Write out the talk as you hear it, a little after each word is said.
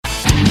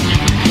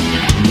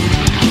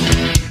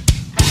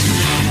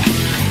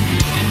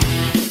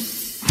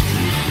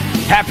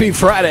Happy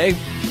Friday,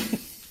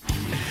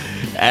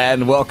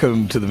 and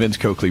welcome to the Vince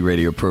Coakley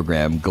radio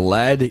program.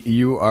 Glad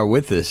you are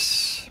with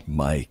us.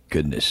 My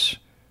goodness.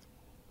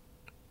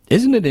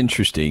 Isn't it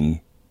interesting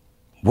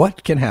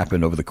what can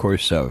happen over the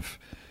course of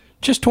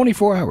just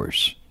 24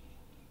 hours?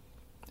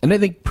 And I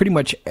think pretty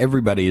much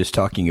everybody is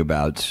talking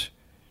about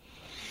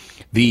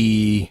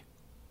the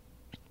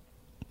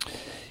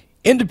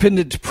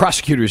independent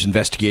prosecutor's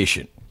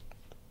investigation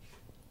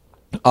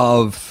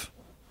of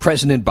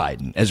President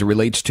Biden as it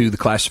relates to the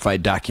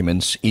classified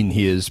documents in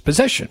his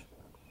possession.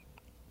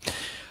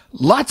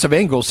 Lots of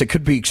angles that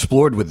could be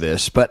explored with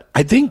this, but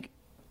I think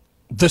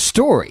the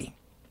story,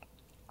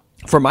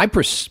 from my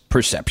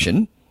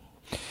perception,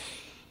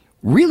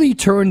 really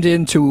turned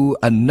into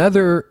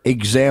another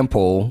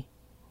example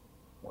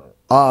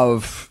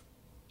of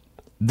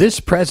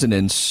this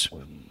president's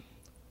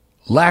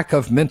lack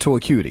of mental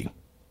acuity.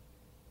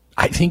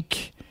 I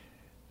think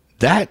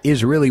that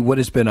is really what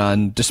has been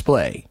on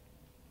display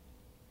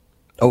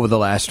over the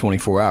last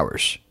 24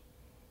 hours.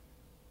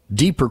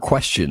 Deeper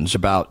questions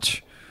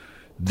about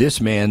this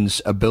man's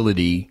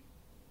ability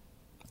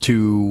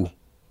to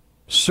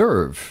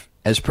serve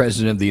as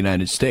president of the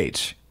United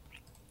States.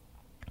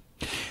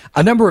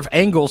 A number of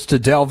angles to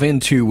delve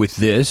into with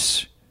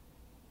this.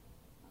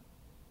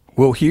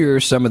 We'll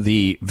hear some of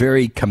the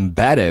very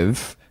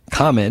combative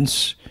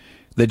comments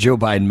that Joe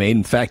Biden made.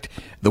 In fact,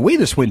 the way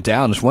this went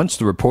down is once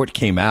the report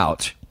came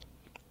out,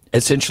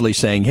 essentially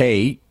saying,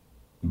 hey,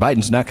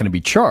 Biden's not going to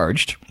be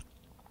charged.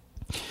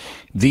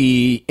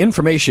 The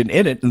information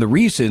in it and the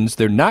reasons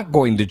they're not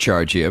going to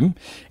charge him,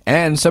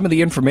 and some of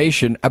the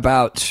information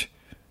about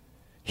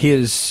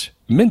his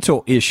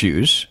mental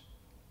issues,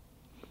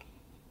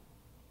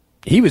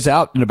 he was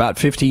out in about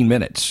 15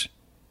 minutes.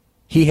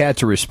 He had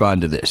to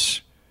respond to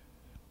this.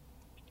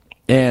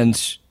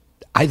 And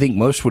I think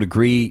most would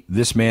agree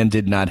this man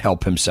did not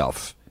help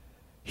himself.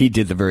 He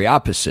did the very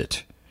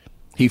opposite.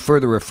 He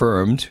further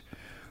affirmed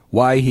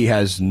why he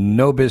has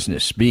no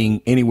business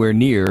being anywhere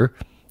near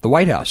the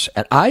White House.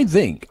 And I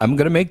think, I'm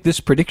going to make this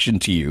prediction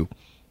to you,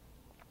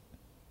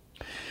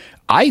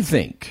 I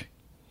think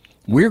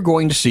we're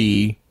going to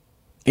see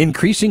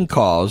increasing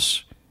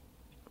calls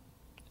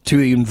to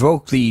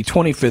invoke the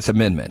 25th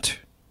Amendment.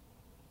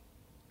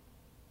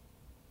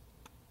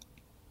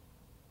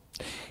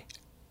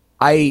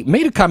 I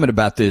made a comment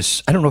about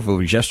this, I don't know if it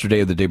was yesterday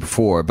or the day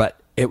before,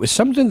 but it was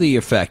something to the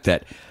effect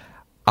that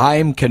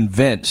I'm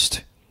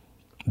convinced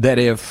that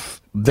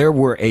if there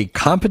were a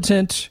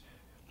competent,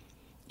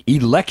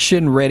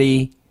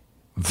 election-ready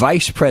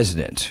vice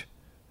president,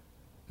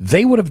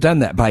 they would have done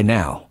that by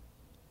now.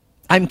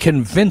 I'm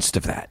convinced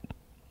of that.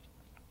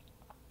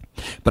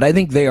 But I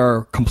think they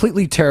are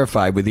completely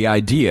terrified with the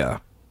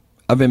idea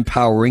of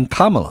empowering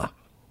Kamala.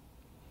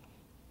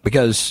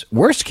 Because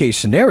worst case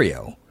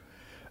scenario,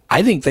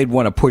 I think they'd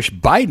want to push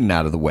Biden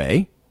out of the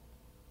way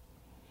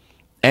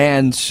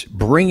and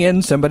bring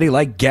in somebody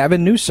like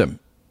Gavin Newsom.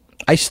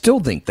 I still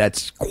think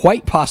that's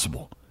quite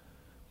possible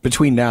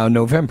between now and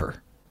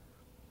November.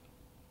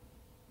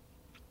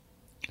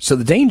 So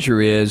the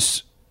danger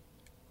is,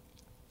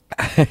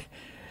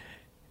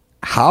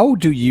 how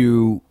do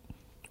you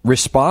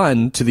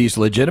respond to these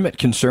legitimate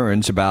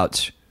concerns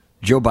about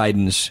Joe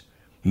Biden's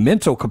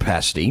mental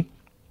capacity?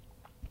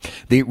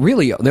 The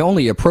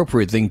only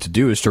appropriate thing to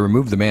do is to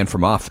remove the man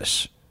from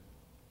office.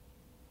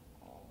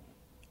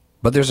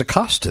 But there's a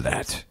cost to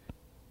that.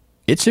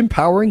 It's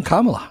empowering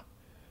Kamala.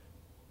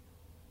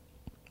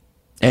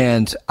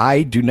 And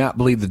I do not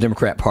believe the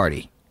Democrat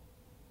Party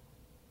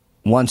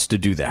wants to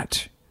do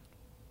that.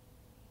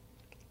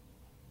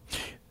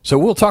 So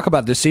we'll talk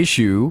about this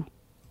issue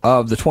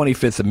of the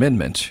 25th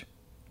Amendment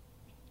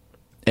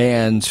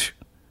and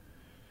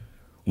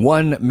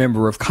one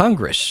member of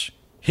Congress,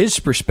 his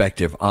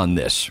perspective on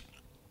this.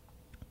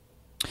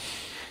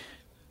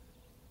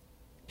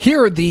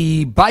 Here are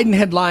the Biden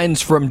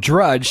headlines from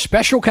Drudge.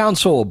 Special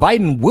counsel,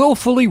 Biden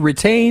willfully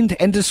retained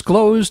and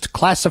disclosed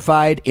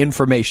classified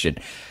information.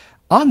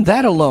 On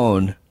that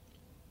alone,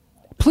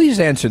 please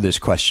answer this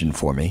question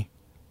for me.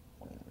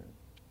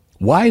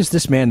 Why is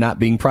this man not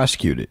being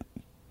prosecuted?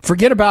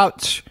 Forget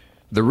about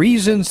the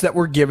reasons that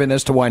were given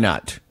as to why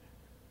not.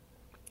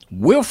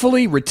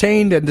 Willfully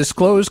retained and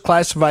disclosed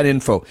classified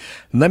info.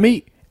 Let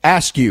me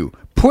ask you,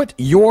 put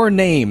your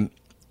name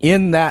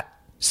in that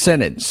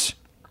sentence.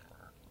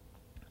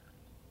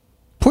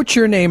 Put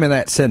your name in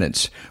that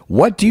sentence.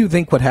 What do you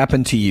think would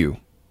happen to you?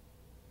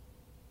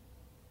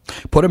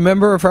 Put a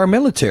member of our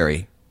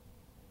military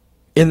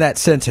in that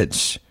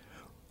sentence.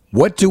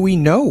 What do we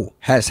know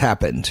has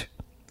happened?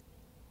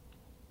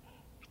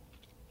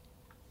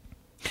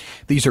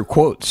 These are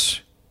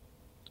quotes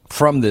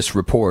from this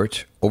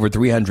report, over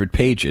 300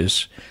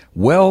 pages.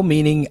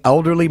 Well-meaning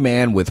elderly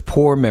man with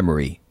poor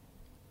memory.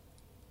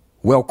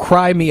 Well,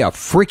 cry me a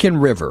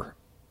freaking river.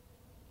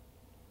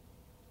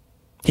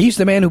 He's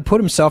the man who put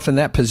himself in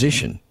that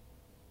position.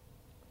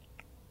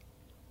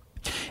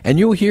 And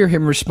you'll hear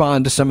him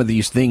respond to some of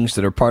these things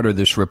that are part of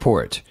this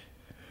report.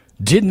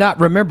 Did not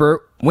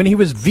remember when he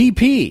was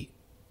VP.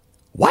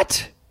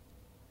 What?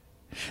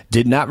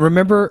 Did not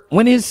remember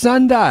when his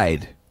son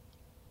died.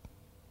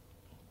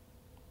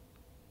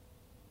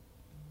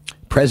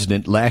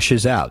 President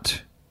lashes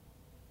out.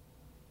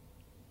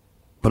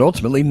 But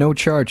ultimately, no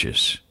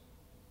charges.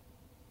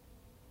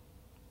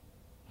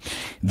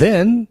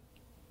 Then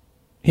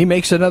he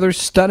makes another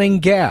stunning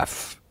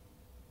gaffe.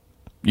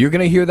 You're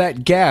going to hear that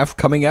gaffe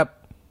coming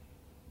up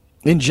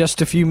in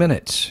just a few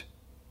minutes.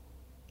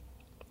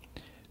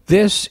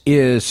 This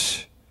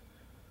is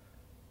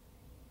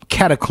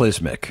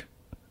cataclysmic.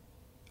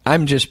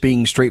 I'm just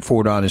being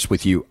straightforward honest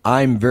with you.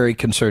 I'm very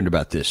concerned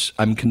about this.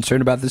 I'm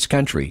concerned about this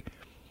country.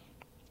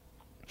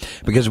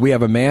 Because we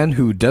have a man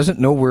who doesn't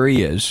know where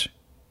he is.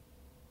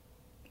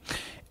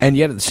 And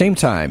yet at the same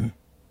time,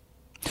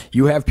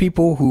 you have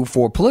people who,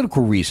 for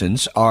political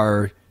reasons,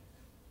 are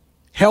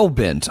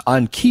hell-bent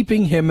on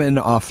keeping him in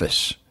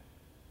office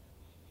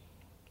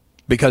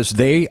because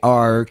they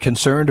are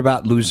concerned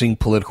about losing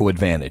political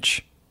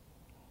advantage.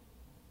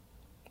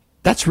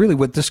 That's really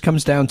what this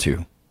comes down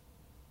to.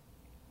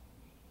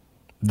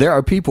 There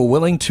are people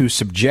willing to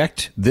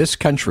subject this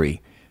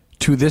country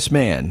to this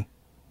man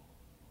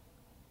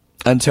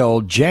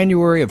until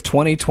January of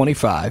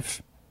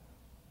 2025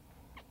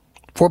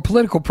 for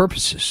political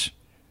purposes.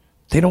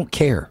 They don't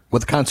care what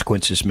the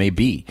consequences may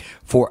be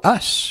for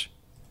us,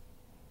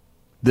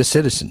 the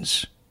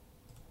citizens.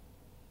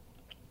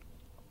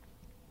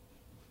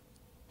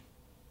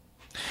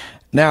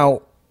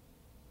 Now,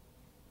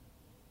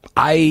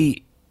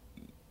 I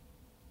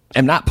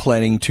am not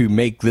planning to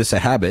make this a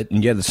habit,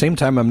 and yet at the same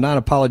time, I'm not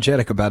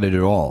apologetic about it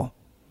at all.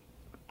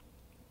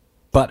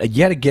 But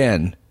yet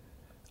again,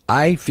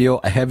 I feel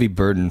a heavy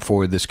burden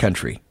for this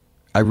country.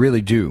 I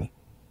really do.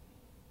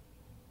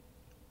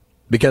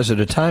 Because at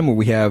a time where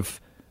we have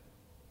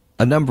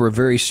a number of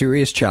very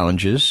serious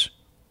challenges,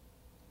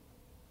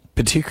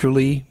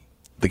 particularly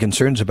the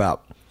concerns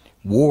about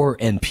war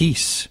and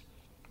peace,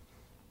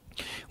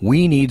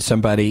 we need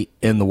somebody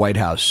in the White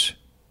House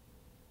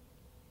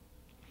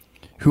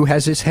who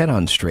has his head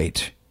on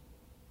straight.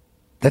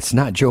 That's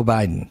not Joe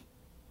Biden.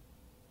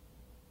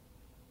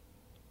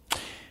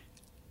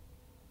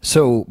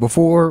 So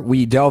before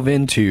we delve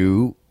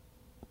into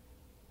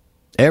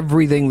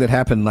everything that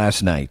happened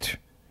last night,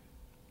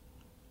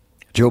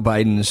 Joe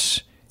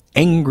Biden's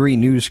angry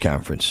news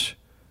conference,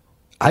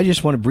 I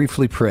just want to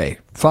briefly pray.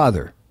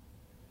 Father,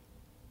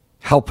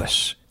 help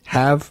us.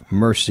 Have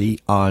mercy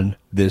on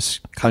this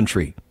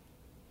country.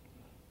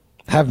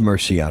 Have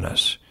mercy on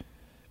us.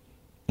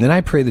 And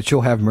I pray that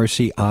you'll have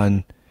mercy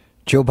on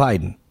Joe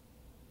Biden.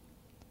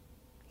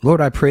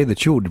 Lord, I pray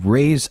that you would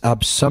raise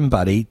up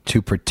somebody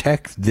to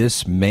protect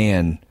this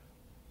man.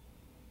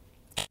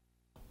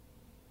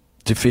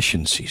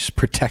 Deficiencies,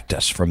 protect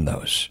us from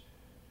those.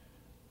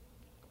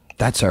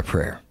 That's our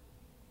prayer.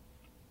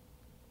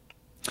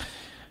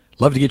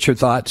 Love to get your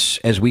thoughts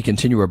as we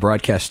continue our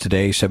broadcast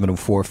today.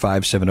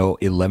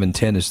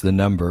 704-570-1110 is the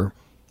number.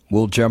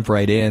 We'll jump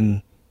right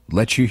in,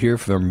 let you hear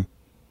from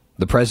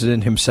the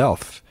president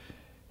himself,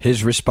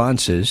 his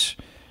responses,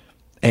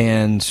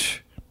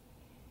 and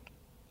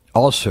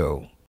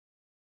also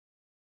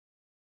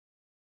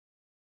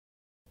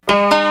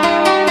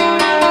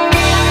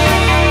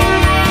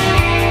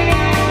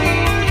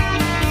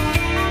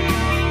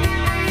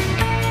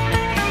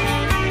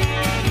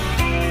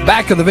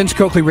back on the Vince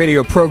Coakley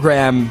radio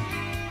program.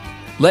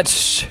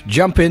 Let's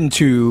jump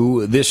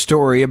into this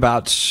story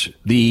about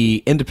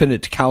the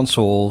independent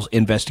counsel's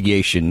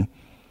investigation.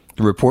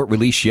 The report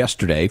released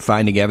yesterday,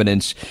 finding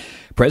evidence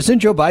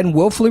President Joe Biden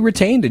willfully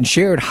retained and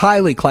shared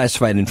highly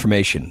classified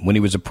information when he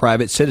was a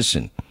private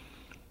citizen,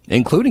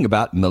 including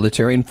about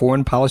military and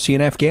foreign policy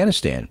in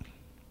Afghanistan.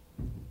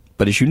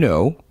 But as you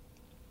know,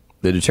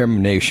 the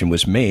determination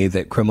was made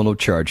that criminal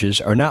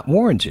charges are not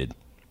warranted.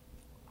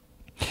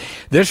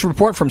 This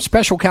report from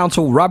special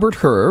counsel Robert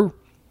Hur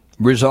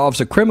resolves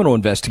a criminal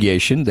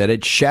investigation that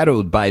had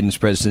shadowed Biden's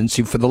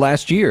presidency for the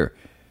last year,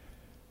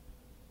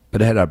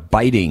 but had a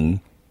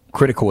biting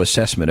critical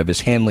assessment of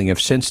his handling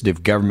of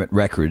sensitive government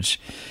records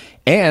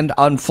and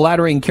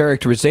unflattering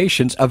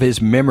characterizations of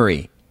his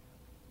memory.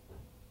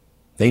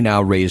 They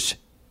now raise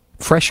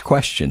fresh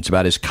questions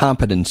about his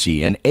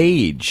competency and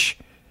age.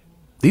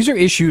 These are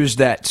issues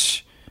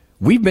that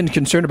we've been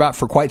concerned about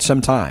for quite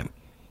some time,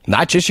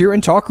 not just here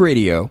in talk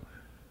radio.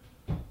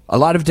 A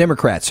lot of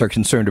Democrats are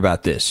concerned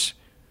about this.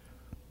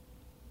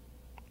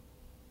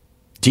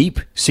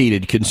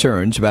 Deep-seated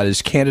concerns about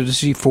his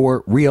candidacy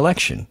for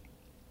re-election.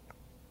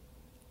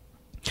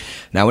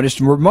 Now, in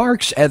his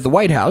remarks at the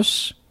White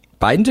House,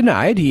 Biden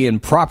denied he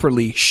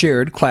improperly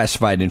shared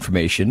classified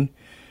information,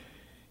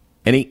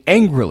 and he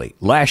angrily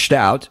lashed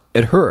out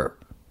at her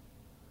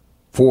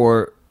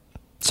for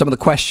some of the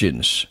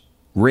questions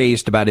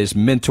raised about his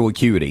mental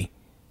acuity,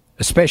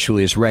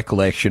 especially his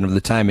recollection of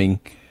the timing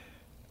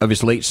of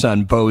his late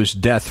son Beau's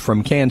death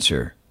from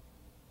cancer.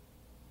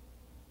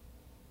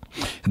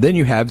 And then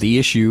you have the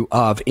issue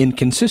of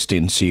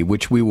inconsistency,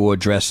 which we will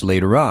address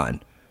later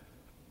on.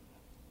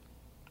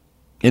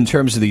 In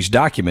terms of these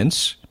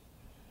documents,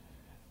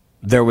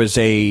 there was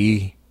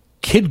a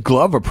kid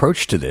glove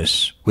approach to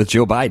this with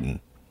Joe Biden.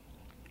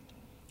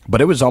 But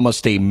it was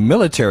almost a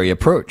military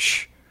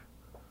approach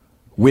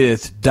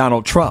with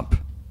Donald Trump,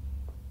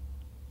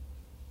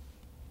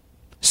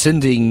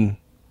 sending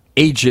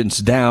agents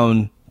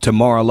down to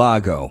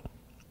Mar-a-Lago.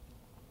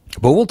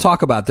 But we'll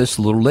talk about this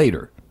a little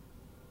later.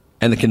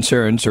 And the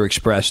concerns are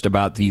expressed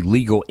about the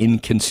legal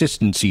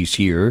inconsistencies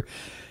here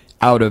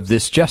out of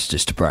this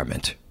Justice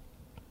Department.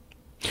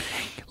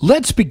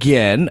 Let's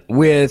begin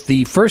with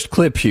the first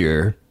clip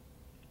here.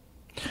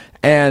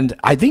 And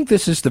I think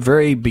this is the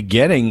very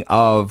beginning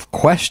of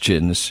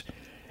questions.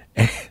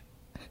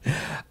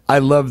 I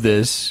love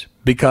this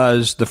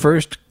because the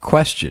first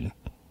question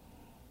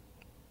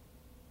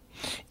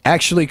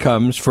actually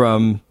comes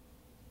from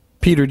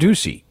Peter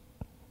Doocy,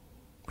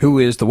 who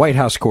is the White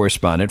House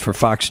correspondent for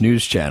Fox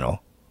News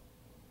Channel,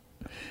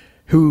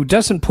 who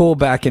doesn't pull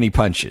back any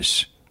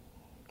punches.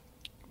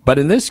 But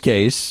in this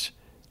case,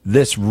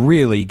 this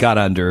really got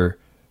under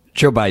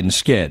Joe Biden's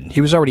skin.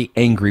 He was already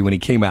angry when he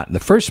came out in the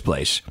first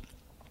place.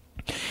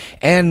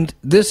 And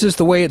this is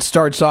the way it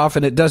starts off,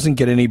 and it doesn't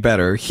get any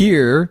better.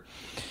 Here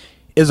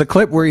is a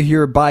clip where you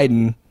hear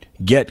Biden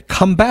get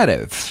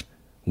combative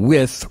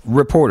with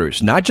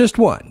reporters, not just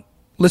one.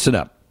 Listen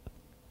up.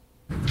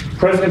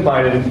 President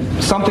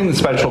Biden, something the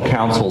special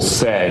counsel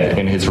said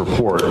in his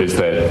report is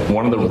that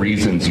one of the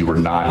reasons you were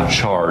not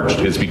charged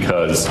is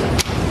because,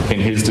 in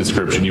his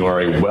description, you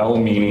are a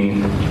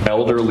well-meaning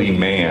elderly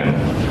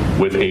man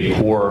with a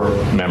poor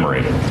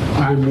memory.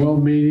 I'm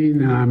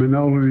well-meaning, and I'm an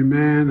elderly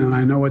man, and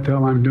I know what the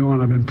hell I'm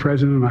doing. I've been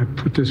president. I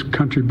put this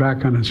country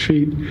back on its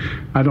feet.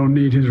 I don't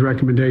need his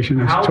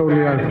recommendation. It's How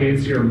totally bad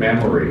is your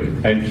memory,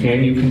 and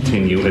can you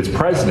continue as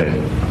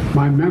president?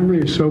 My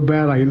memory is so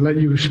bad I let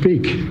you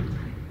speak.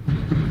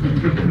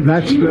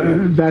 That's Your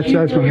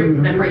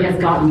what memory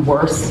has gotten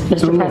worse,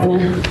 Mr.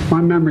 President.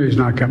 My memory is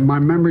not good. My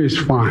memory is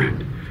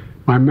fine.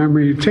 My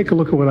memory, take a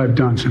look at what I've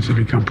done since I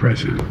become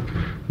president.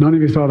 None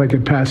of you thought I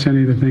could pass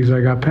any of the things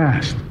I got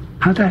passed.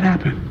 How'd that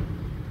happen?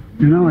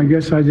 You know, I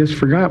guess I just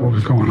forgot what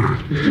was going on.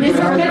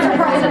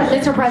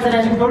 Mr.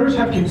 President. Voters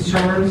have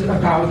concerns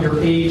about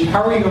your age.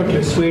 How are you going to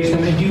assuage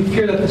them? And do you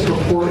fear that this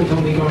report is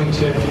only going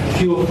to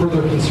fuel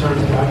further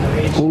concerns about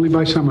your age? Only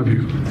by some of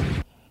you.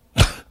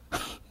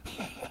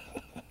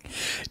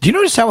 Do you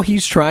notice how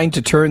he's trying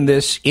to turn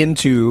this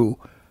into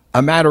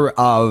a matter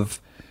of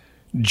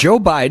Joe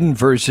Biden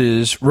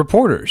versus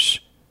reporters?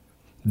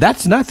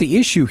 That's not the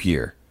issue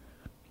here.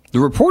 The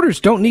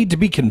reporters don't need to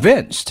be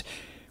convinced.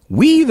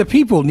 We, the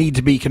people, need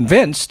to be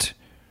convinced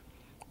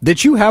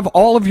that you have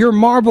all of your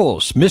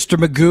marbles, Mr.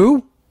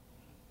 Magoo.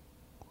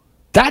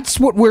 That's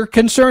what we're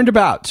concerned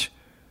about.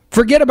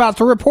 Forget about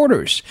the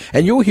reporters,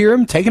 and you'll hear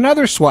him take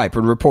another swipe at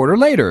a reporter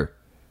later.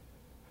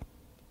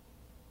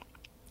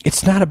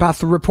 It's not about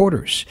the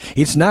reporters.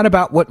 It's not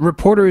about what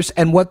reporters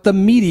and what the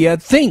media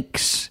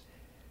thinks.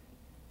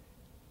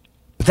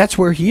 But that's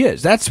where he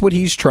is. That's what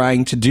he's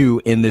trying to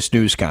do in this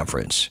news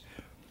conference.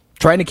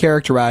 Trying to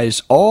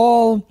characterize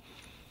all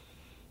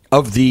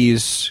of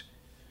these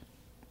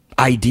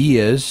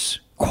ideas,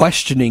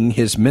 questioning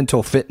his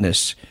mental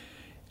fitness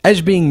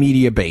as being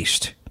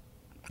media-based.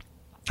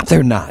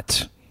 They're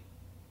not.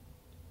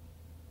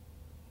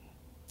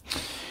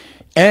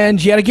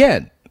 And yet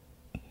again,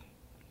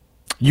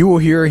 you will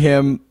hear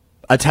him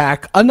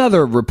attack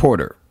another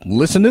reporter.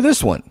 Listen to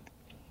this one.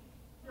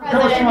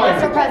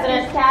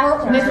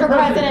 Mr.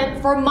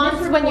 President, for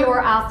months when you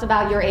were asked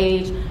about your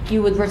age,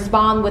 you would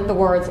respond with the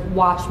words,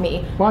 "Watch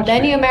me."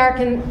 Many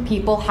American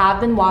people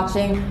have been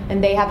watching,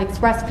 and they have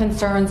expressed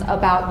concerns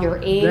about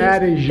your age.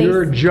 That is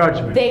your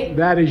judgment.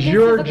 That is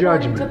your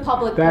judgment.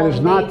 That is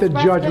not the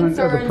judgment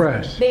of the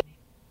press.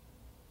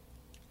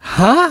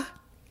 Huh?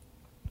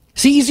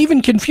 See, he's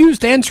even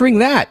confused answering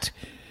that.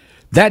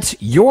 That's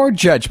your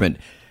judgment,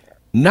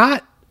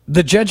 not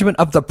the judgment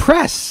of the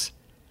press.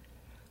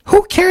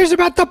 Who cares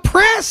about the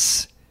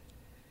press?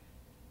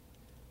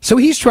 So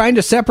he's trying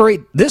to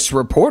separate this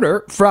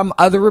reporter from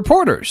other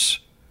reporters.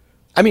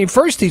 I mean,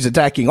 first he's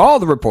attacking all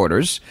the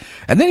reporters,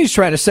 and then he's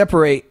trying to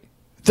separate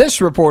this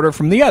reporter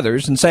from the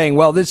others and saying,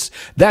 well,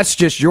 that's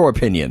just your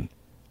opinion.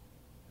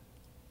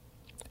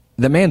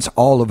 The man's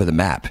all over the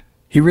map.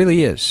 He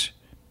really is.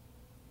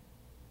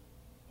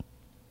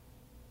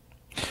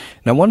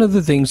 Now, one of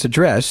the things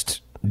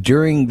addressed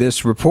during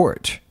this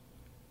report,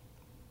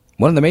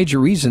 one of the major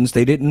reasons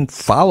they didn't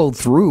follow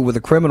through with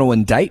a criminal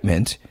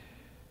indictment,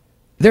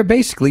 they're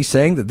basically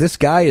saying that this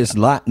guy is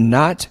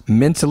not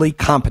mentally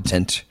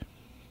competent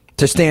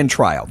to stand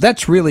trial.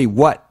 That's really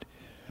what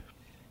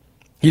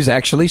he's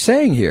actually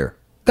saying here.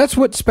 That's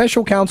what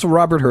Special Counsel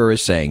Robert Hur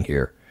is saying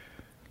here.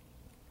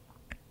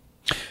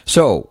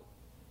 So,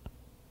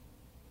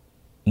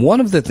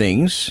 one of the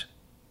things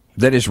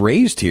that is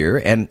raised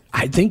here, and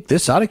I think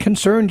this ought to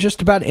concern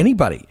just about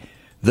anybody,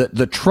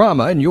 the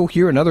trauma, and you'll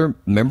hear another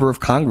member of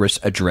Congress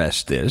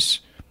address this,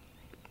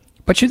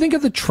 but you think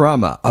of the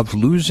trauma of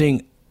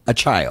losing a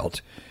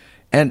child,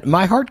 and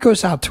my heart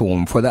goes out to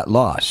him for that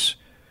loss.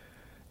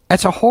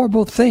 That's a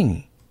horrible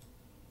thing.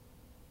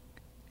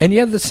 And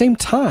yet at the same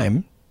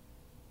time,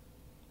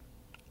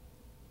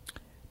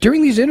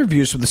 during these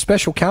interviews with the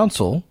special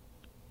counsel,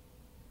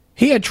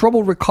 He had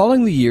trouble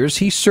recalling the years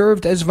he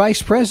served as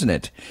vice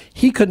president.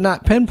 He could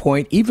not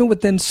pinpoint, even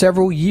within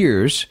several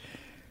years,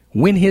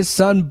 when his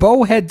son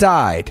Beau had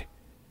died.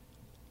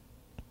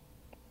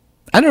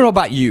 I don't know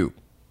about you.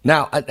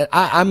 Now,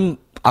 I'm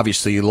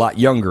obviously a lot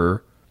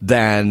younger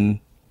than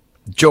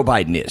Joe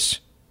Biden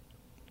is.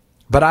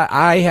 But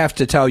I have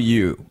to tell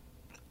you,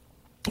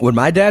 when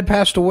my dad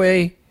passed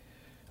away,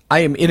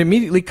 it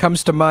immediately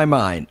comes to my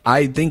mind.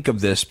 I think of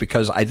this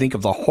because I think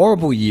of the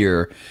horrible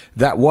year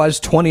that was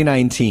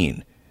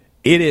 2019.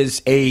 It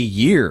is a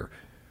year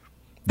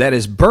that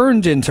is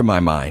burned into my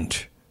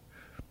mind.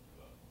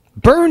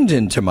 Burned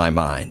into my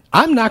mind.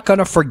 I'm not going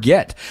to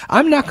forget.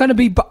 I'm not going to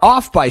be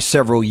off by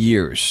several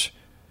years.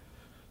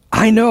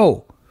 I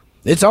know.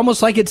 It's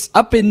almost like it's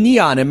up in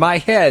neon in my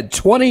head.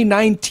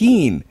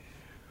 2019.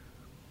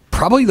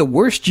 Probably the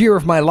worst year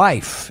of my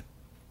life.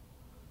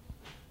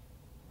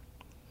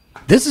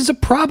 This is a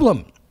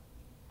problem.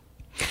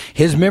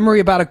 His memory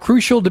about a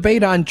crucial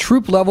debate on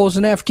troop levels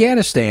in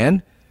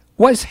Afghanistan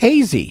was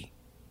hazy.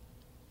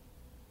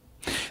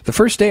 The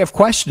first day of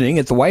questioning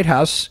at the White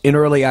House in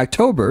early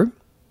October,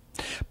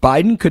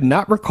 Biden could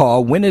not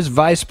recall when his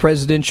vice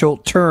presidential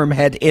term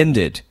had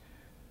ended.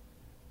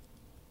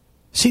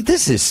 See,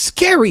 this is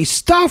scary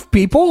stuff,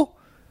 people.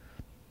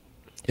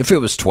 If it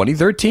was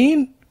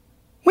 2013,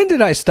 when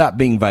did I stop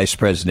being vice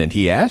president,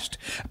 he asked,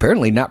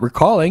 apparently not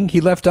recalling he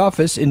left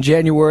office in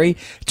January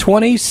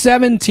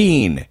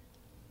 2017.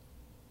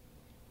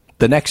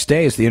 The next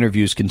day, as the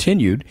interviews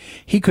continued,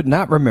 he could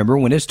not remember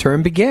when his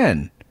term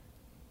began,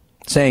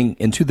 saying,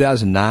 in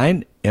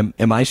 2009,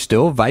 am I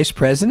still vice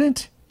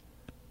president?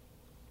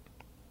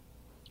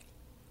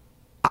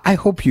 I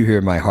hope you hear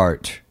my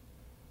heart.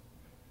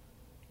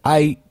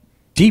 I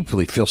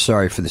deeply feel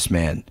sorry for this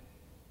man.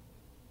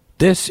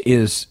 This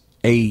is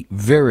a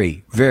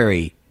very,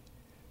 very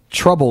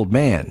troubled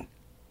man.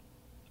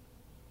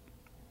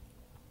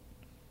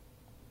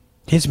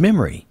 His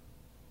memory.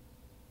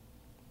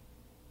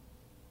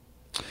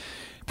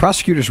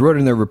 Prosecutors wrote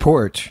in their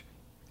report,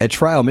 at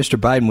trial, Mr.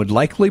 Biden would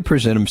likely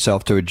present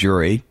himself to a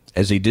jury,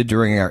 as he did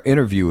during our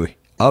interview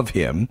of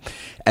him,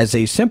 as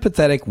a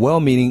sympathetic,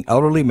 well-meaning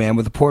elderly man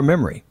with a poor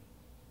memory.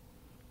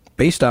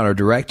 Based on our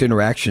direct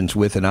interactions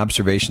with and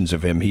observations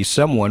of him, he's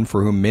someone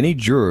for whom many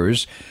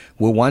jurors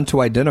will want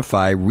to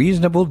identify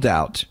reasonable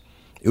doubt.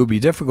 It would be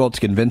difficult to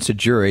convince a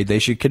jury they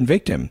should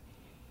convict him.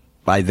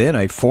 By then,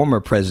 a former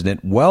president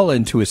well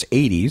into his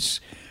 80s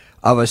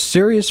of a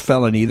serious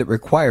felony that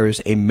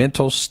requires a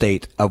mental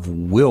state of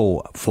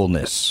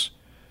willfulness.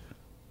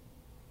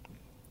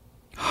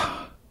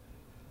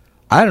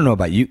 I don't know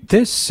about you.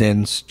 This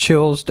sends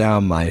chills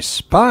down my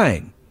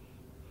spine.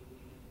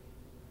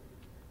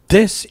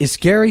 This is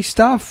scary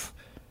stuff.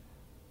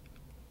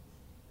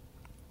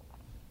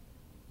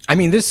 I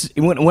mean,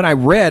 when I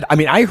read,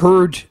 I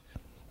heard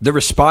the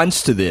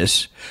response to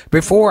this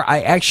before I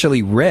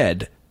actually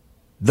read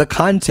the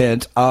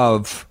content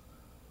of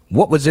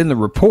what was in the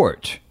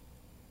report.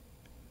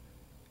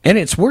 And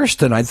it's worse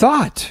than I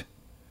thought.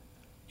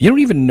 You don't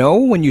even know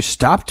when you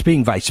stopped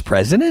being vice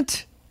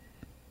president?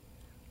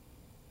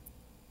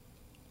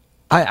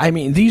 I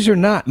mean, these are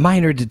not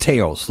minor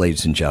details,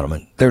 ladies and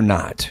gentlemen. They're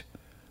not.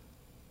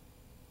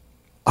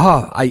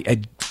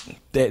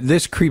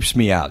 This creeps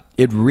me out.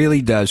 It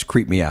really does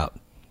creep me out.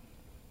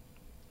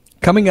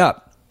 Coming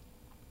up,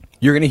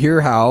 you're going to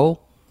hear how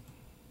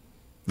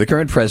the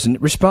current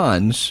president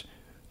responds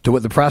to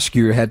what the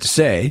prosecutor had to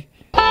say.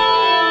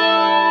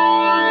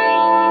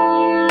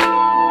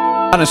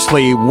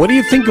 Honestly, what do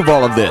you think of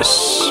all of this?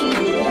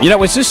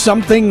 Is this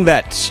something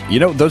that,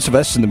 those of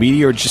us in the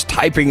media are just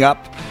typing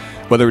up,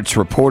 whether it's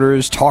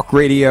reporters, talk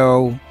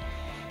radio?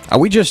 Are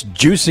we just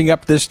juicing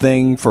up this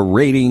thing for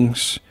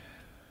ratings?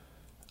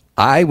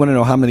 I want to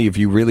know how many of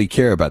you really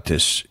care about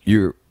this.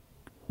 You're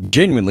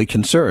genuinely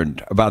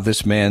concerned about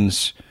this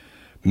man's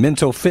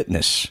mental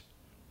fitness.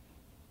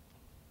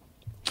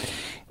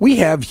 We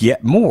have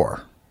yet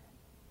more.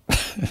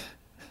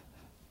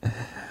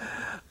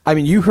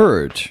 You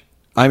heard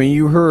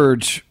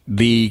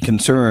the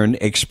concern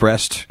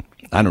expressed.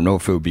 I don't know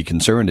if it would be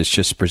concern. It's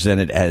just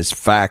presented as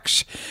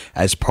facts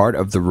as part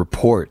of the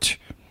report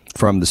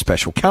from the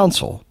special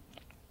counsel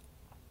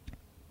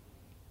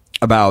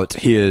about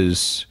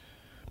his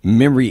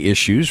memory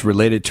issues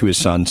related to his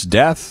son's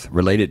death,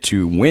 related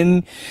to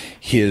when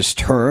his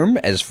term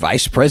as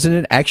vice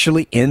president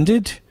actually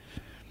ended.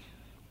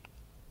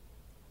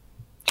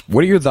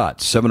 What are your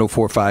thoughts?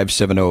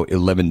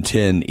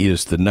 704-570-1110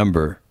 is the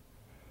number.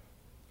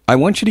 I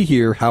want you to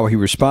hear how he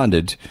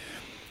responded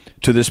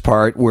to this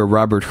part where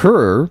Robert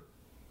Hur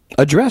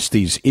addressed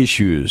these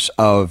issues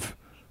of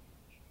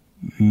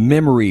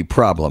memory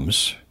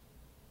problems.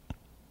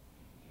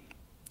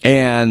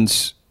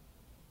 And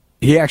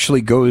he actually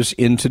goes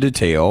into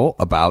detail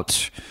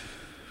about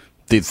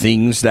the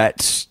things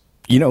that,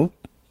 you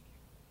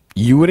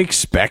would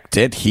expect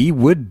that he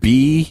would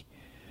be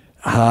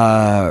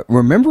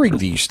remembering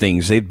these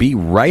things. They'd be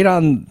right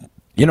on,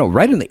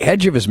 right on the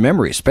edge of his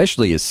memory,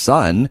 especially his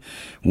son,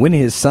 when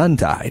his son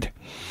died.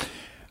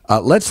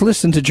 Let's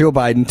listen to Joe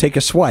Biden take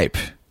a swipe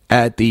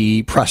at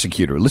the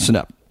prosecutor. Listen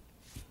up.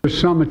 There's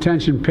some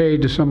attention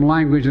paid to some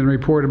language in the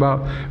report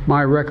about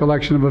my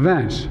recollection of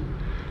events.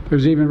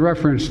 There's even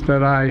reference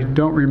that I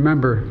don't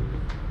remember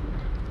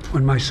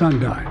when my son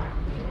died.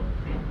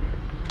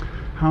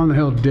 How in the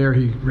hell dare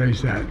he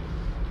raise that?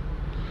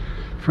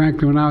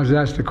 Frankly, when I was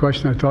asked the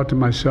question, I thought to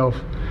myself,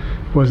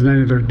 it wasn't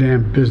any of their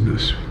damn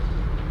business.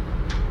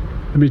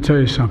 Let me tell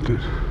you something.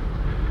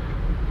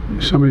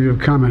 Some of you have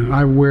commented,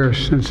 I wear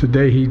since the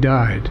day he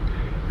died,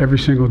 every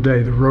single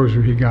day, the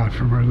rosary he got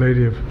from Our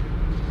Lady of...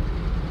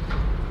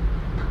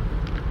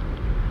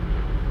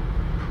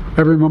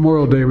 Every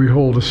Memorial Day we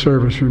hold a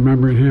service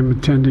remembering him,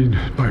 attended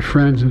by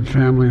friends and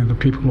family and the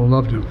people who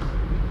loved him.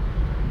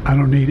 I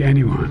don't need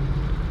anyone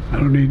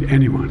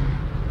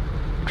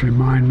to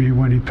remind me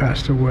when he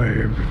passed away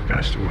or if he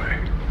passed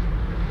away.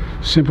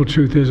 Simple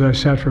truth is I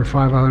sat for a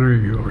 5-hour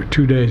interview over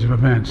 2 days of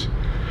events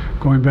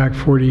going back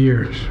 40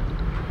 years.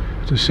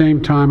 At the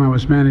same time I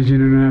was managing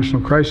an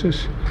international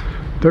crisis,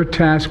 their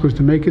task was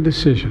to make a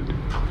decision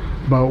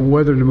about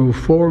whether to move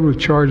forward with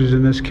charges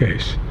in this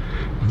case.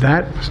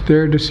 That was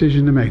their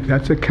decision to make.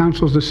 That's the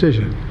counsel's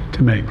decision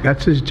to make.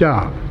 That's his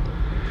job.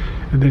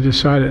 And they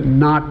decided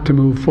not to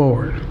move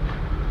forward.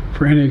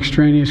 For any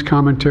extraneous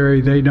commentary,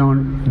 they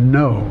don't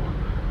know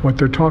what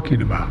they're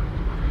talking about.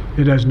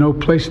 It has no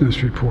place in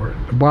this report.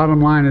 The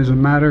bottom line is the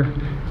matter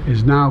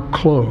is now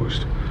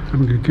closed.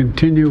 I'm going to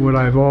continue what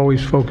I've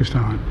always focused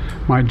on,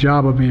 my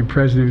job of being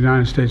President of the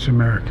United States of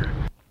America.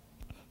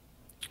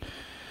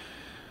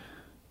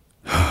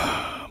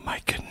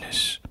 My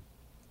goodness.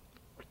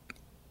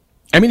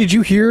 I mean, did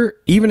you hear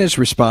even his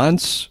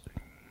response?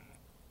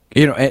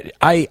 You know,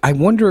 I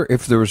wonder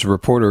if there was a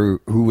reporter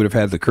who would have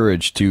had the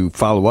courage to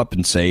follow up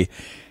and say,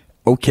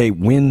 okay,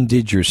 when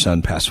did your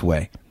son pass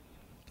away?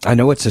 I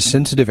know it's a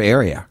sensitive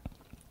area.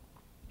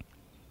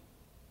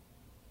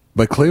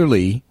 But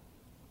clearly,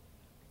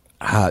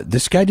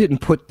 this guy didn't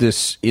put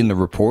this in the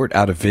report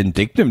out of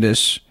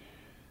vindictiveness.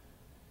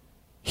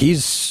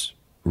 He's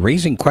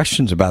raising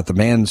questions about the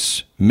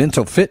man's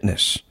mental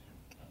fitness.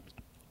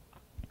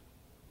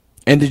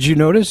 And did you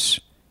notice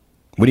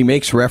when he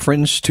makes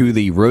reference to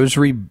the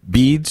rosary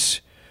beads,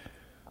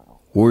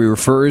 where he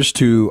refers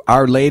to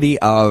Our Lady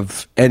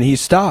of, and he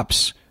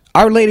stops.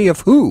 Our Lady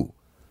of who?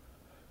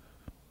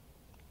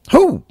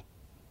 Who?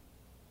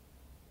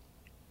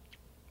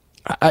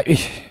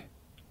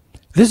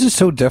 This is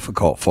so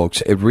difficult,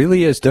 folks. It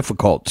really is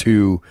difficult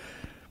to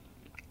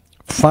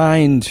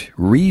find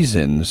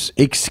reasons,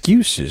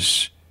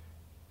 excuses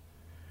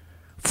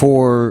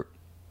for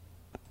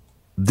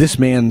this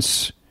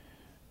man's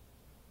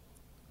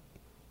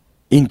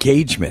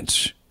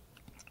engagements.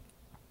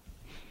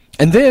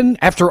 And then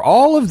after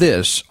all of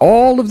this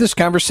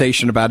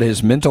conversation about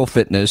his mental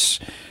fitness,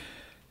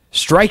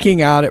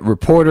 striking out at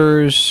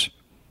reporters,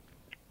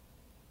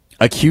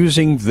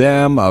 accusing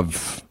them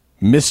of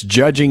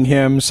misjudging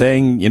him,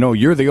 saying, you know,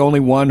 you're the only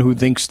one who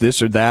thinks this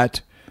or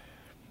that.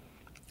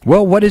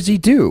 Well, what does he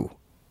do?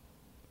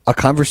 A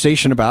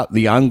conversation about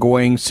the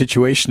ongoing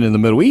situation in the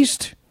Middle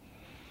East?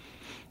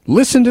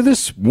 Listen to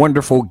this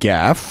wonderful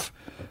gaffe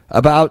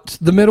about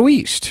the Middle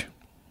East.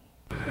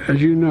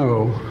 As you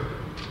know,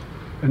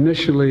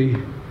 initially,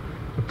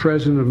 the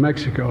president of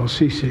Mexico,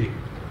 Sisi,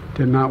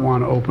 did not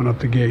want to open up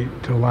the gate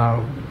to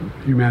allow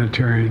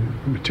humanitarian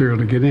material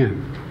to get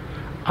in.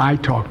 I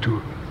talked to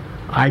him.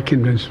 I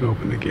convinced him to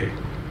open the gate.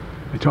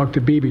 I talked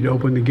to Bibi to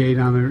open the gate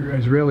on the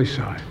Israeli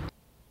side.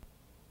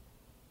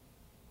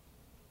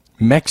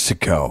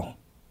 Mexico.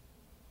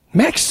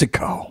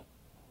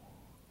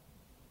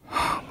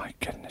 Oh, my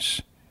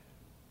goodness.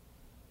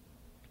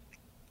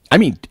 I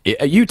mean,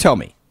 you tell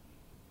me.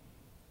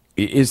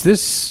 Is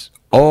this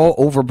all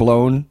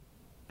overblown?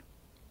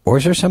 Or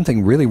is there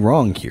something really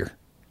wrong here?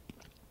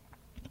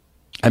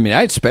 I mean,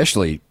 I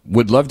especially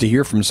would love to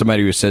hear from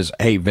somebody who says,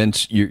 hey,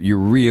 Vince, you're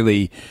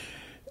really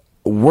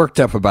worked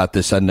up about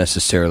this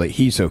unnecessarily.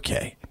 He's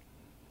okay.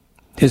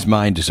 His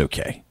mind is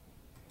okay.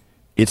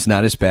 It's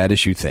not as bad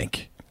as you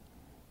think.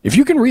 If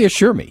you can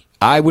reassure me,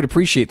 I would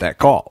appreciate that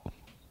call.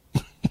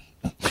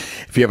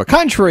 If you have a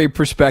contrary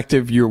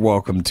perspective, you're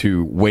welcome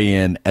to weigh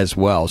in as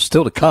well.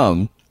 Still to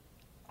come,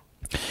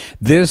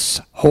 this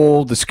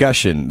whole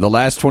discussion, the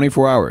last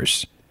 24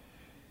 hours,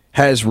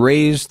 has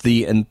raised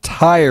the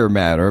entire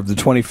matter of the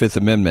 25th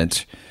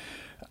Amendment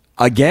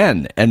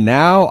again. And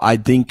now I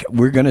think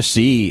we're going to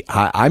see,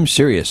 I'm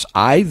serious,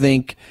 I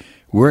think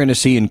we're going to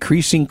see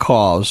increasing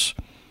calls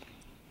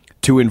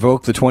to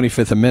invoke the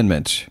 25th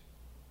Amendment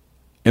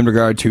in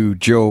regard to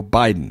Joe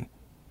Biden.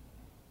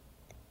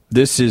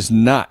 This is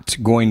not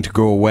going to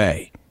go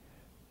away.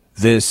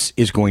 This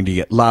is going to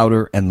get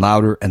louder and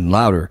louder and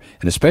louder.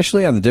 And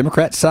especially on the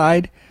Democrat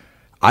side,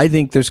 I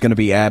think there's going to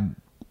be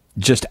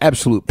just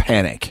absolute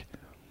panic,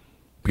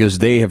 because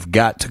they have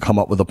got to come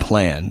up with a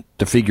plan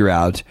to figure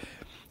out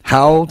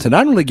how to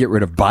not only get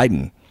rid of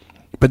Biden,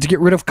 but to get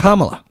rid of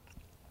Kamala.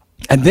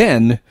 And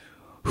then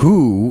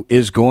who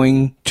is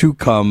going to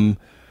come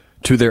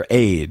to their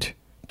aid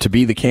to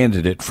be the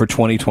candidate for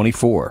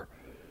 2024?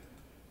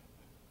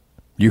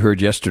 You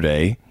heard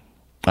yesterday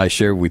I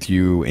shared with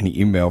you an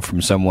email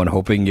from someone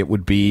hoping it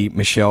would be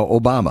Michelle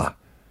Obama.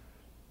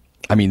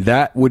 I mean,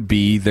 that would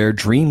be their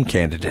dream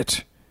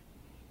candidate.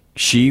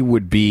 She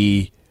would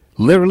be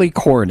literally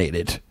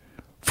coronated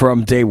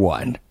from day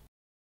one.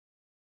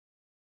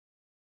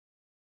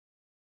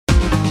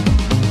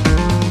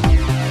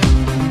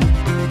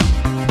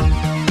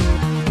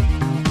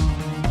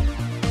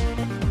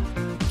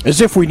 As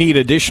if we need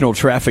additional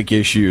traffic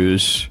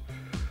issues.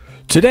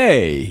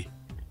 Today,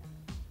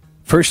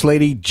 First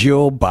Lady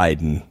Jill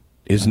Biden,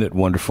 isn't it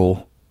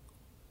wonderful,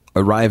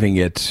 arriving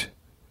at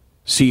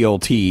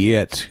CLT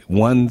at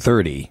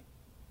 1:30,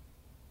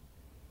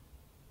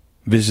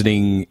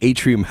 visiting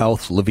Atrium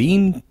Health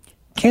Levine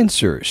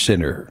Cancer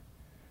Center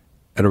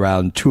at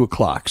around 2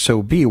 o'clock.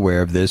 So be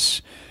aware of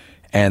this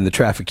and the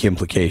traffic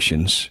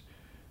implications.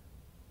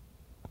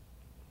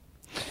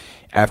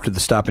 After the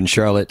stop in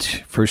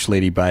Charlotte, First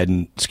Lady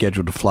Biden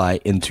scheduled to fly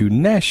into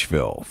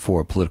Nashville for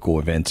a political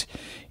event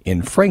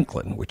in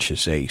Franklin, which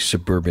is a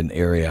suburban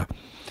area.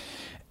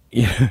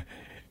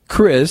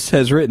 Chris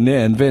has written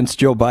in, Vince,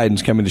 Joe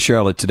Biden's coming to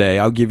Charlotte today.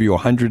 I'll give you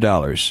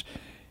 $100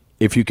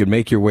 if you can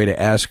make your way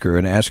to ask her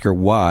and ask her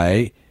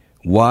why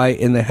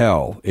in the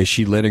hell is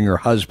she letting her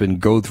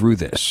husband go through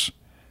this?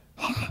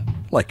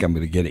 Like I'm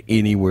going to get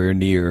anywhere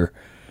near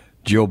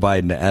Joe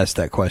Biden to ask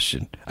that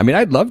question. I mean,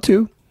 I'd love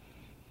to.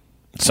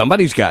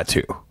 Somebody's got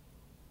to.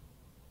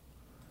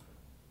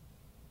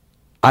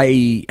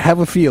 I have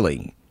a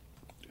feeling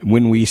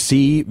when we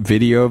see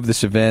video of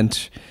this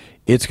event,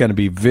 it's going to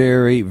be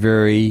very,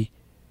 very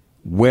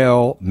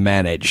well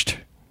managed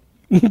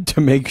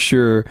to make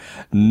sure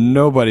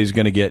nobody's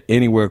going to get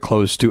anywhere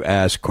close to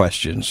ask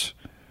questions.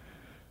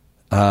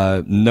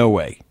 No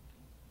way.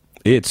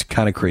 It's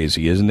kind of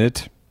crazy, isn't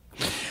it?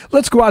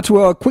 Let's go out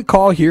to a quick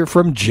call here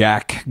from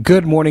Jack.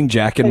 Good morning,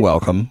 Jack, and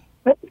welcome.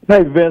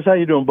 Hey, Vince, how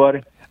you doing,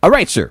 buddy? All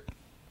right, sir.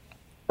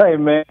 Hey,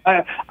 man,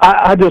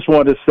 I just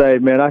wanted to say,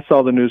 man, I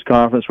saw the news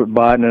conference with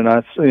Biden, and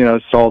I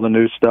saw the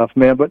news stuff,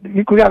 man. But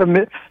we got to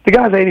admit, the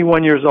guy's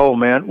 81 years old,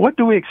 man. What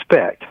do we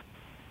expect?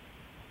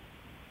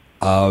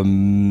 Yeah. I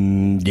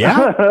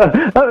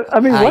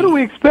mean, what do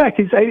we expect?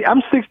 He's 80.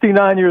 I'm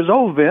 69 years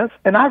old, Vince,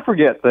 and I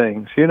forget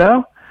things, and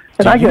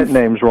I get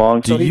names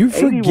wrong. So he's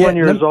 81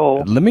 years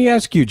old. Let me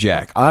ask you,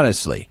 Jack,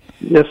 honestly.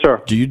 Yes,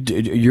 sir.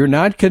 You're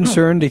not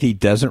concerned that he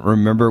doesn't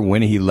remember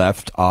when he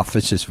left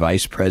office as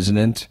vice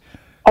president?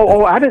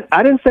 Oh, I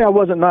didn't say I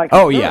wasn't not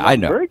concerned. Oh, yeah, I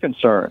know. I'm very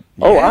concerned.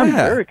 Yeah. Oh, I'm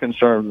very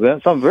concerned,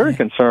 Vince. I'm very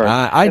concerned.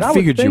 I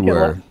figured you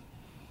were.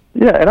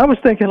 Yeah, and I was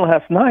thinking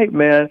last night,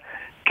 man,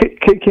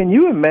 can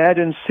you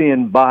imagine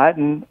seeing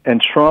Biden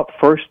and Trump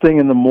first thing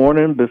in the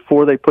morning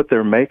before they put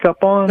their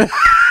makeup on?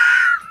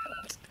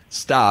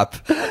 Stop.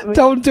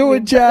 Don't do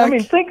it, Jack. I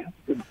mean,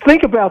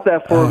 think about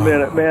that for a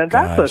minute, man.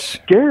 Gosh. That's a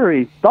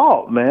scary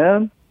thought,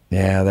 man.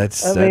 Yeah,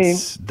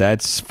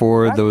 that's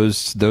for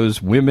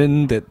those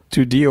women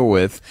to deal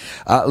with.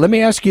 Let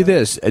me ask you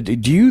this: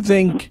 do you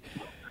think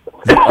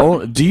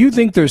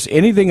there's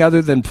anything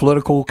other than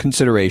political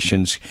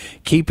considerations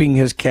keeping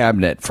his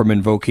cabinet from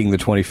invoking the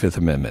 25th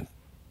Amendment?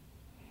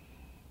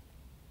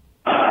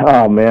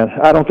 Oh man,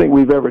 I don't think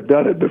we've ever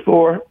done it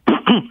before.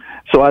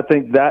 So I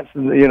think that's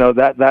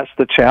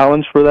the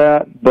challenge for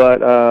that.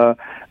 But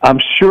I'm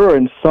sure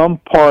in some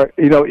part,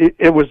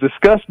 it was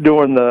discussed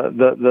during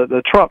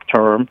the Trump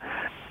term.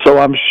 So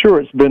I'm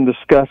sure it's been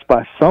discussed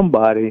by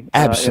somebody in the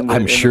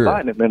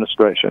Biden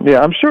administration.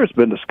 Yeah, I'm sure it's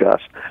been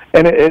discussed,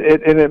 and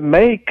it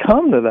may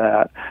come to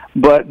that.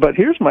 But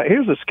here's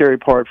the scary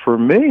part for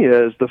me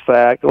is the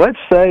fact. Let's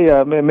say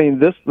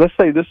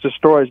this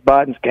destroys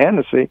Biden's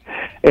candidacy,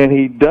 and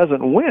he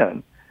doesn't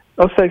win.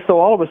 Okay, so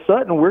all of a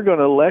sudden we're going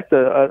to elect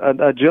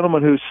a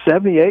gentleman who's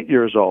 78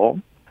 years old,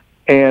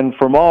 and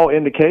from all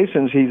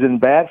indications he's in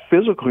bad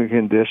physical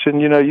condition.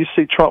 You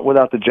see Trump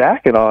without the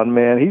jacket on,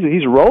 man.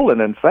 He's rolling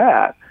in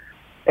fat,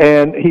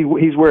 and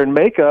he's wearing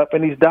makeup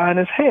and he's dyeing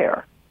his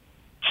hair.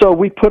 So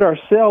we put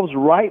ourselves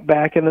right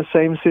back in the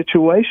same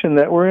situation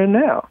that we're in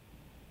now.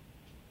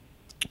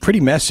 Pretty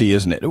messy,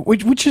 isn't it?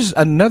 Which is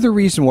another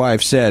reason why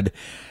I've said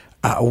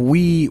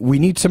we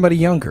need somebody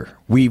younger.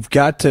 We've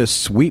got to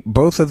sweep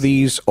both of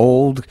these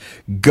old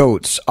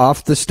goats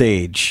off the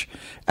stage.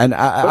 And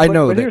I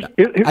know that.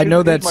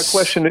 Here's my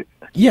question.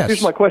 Yes.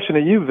 Here's my question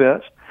to you,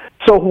 Vince.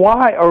 So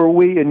why are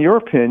we, in your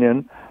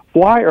opinion,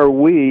 why are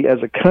we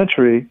as a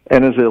country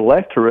and as an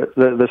electorate,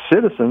 the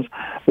citizens,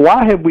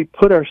 why have we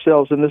put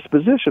ourselves in this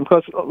position?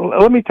 Because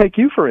let me take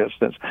you, for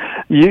instance.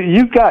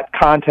 You've got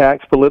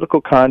contacts, political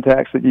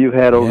contacts that you've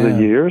had over the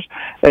years,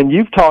 and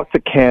you've talked to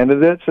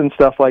candidates and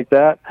stuff like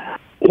that.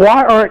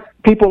 Why aren't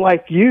people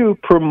like you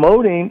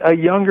promoting a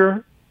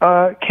younger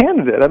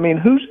candidate? I mean,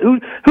 who's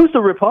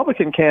the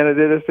Republican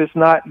candidate if it's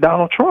not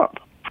Donald Trump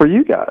for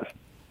you guys?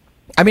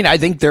 I mean, I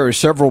think there are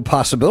several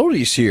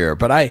possibilities here,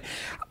 but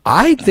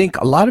I think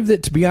a lot of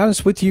it, to be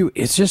honest with you,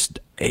 it's just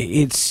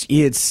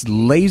it's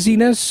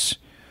laziness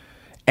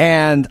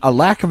and a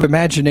lack of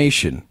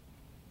imagination.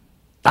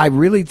 I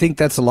really think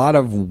that's a lot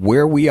of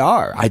where we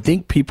are. I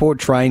think people are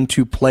trying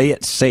to play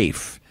it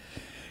safe.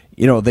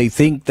 they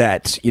think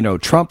that,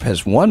 Trump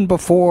has won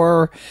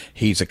before,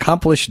 he's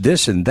accomplished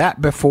this and that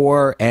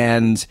before,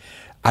 and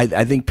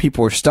I think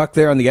people are stuck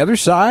there on the other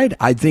side.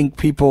 I think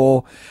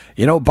people,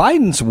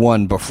 Biden's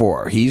won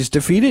before. He's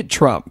defeated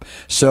Trump.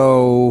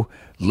 So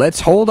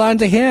let's hold on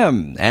to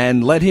him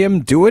and let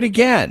him do it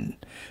again.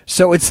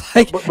 So it's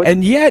like,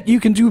 and yet you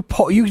can do,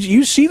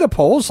 you see the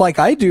polls like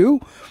I do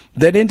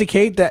that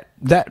indicate that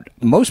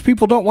most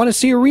people don't want to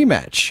see a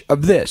rematch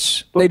of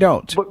this. They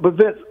don't. But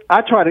Vince,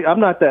 I'm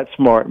not that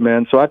smart,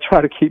 man, so I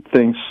try to keep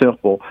things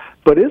simple.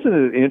 But isn't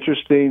it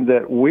interesting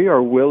that we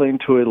are willing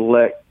to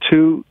elect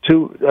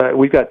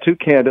we've got two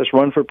candidates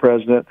run for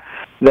president,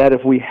 that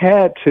if we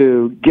had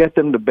to get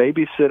them to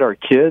babysit our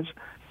kids,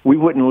 we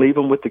wouldn't leave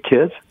them with the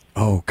kids?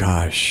 Oh,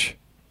 gosh.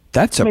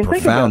 That's a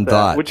profound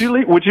thought. Would you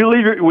leave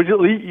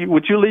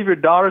your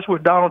daughters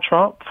with Donald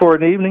Trump for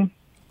an evening?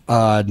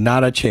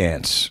 Not a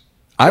chance.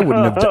 I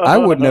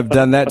wouldn't have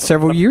done that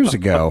several years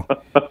ago.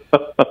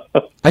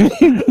 I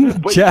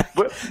mean, Jack.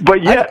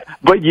 But yet,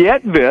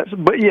 Vince.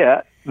 But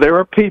yet, there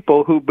are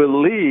people who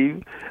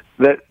believe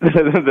that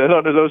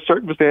under those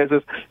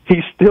circumstances,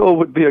 he still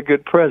would be a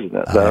good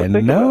president. I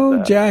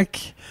know, Jack.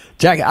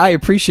 Jack, I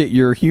appreciate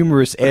your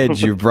humorous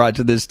edge you've brought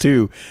to this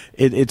too.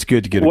 It's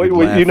good to get a good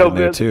laugh in there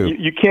Vince, too.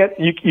 You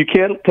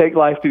can't take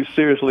life too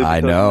seriously.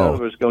 I know. None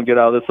of us going to get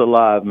out of this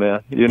alive,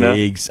 man.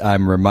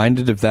 I'm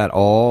reminded of that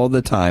all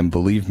the time.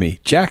 Believe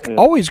me, Jack. Yeah.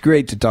 Always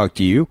great to talk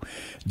to you.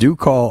 Do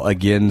call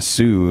again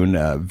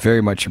soon.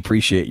 Very much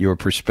appreciate your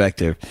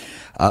perspective.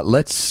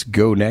 Let's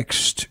go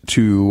next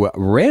to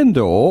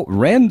Randall.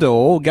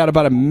 Randall, got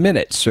about a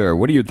minute, sir.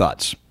 What are your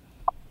thoughts?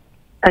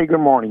 Hey,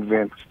 good morning,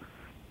 Vince.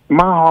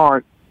 My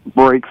heart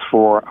breaks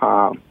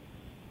for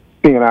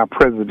seeing our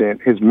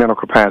president, his mental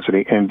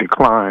capacity in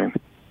decline.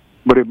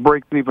 But it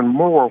breaks even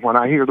more when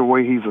I hear the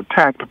way he's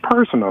attacked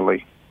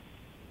personally.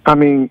 I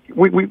mean,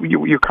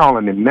 you're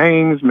calling him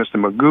names, Mr.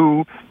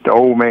 Magoo, the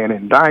old man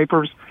in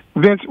diapers.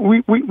 Vince,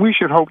 we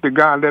should hope that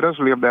God let us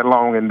live that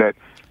long and that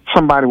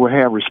somebody will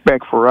have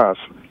respect for us.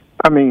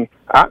 I mean,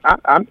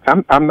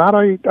 I'm not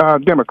a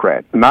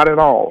Democrat, not at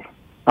all.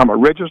 I'm a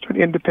registered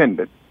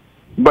independent.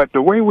 But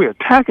the way we're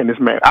attacking this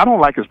man, I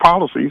don't like his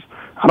policies.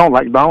 I don't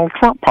like Donald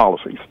Trump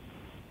policies.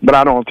 But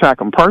I don't attack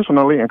them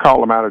personally and call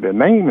them out of their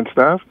name and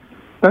stuff.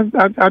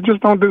 I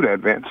just don't do that,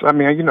 Vince. I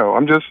mean,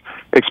 I'm just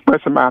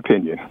expressing my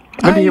opinion.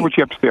 Let me hear what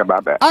you have to say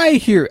about that.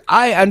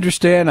 I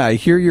understand. I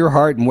hear your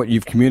heart and what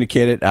you've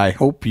communicated. I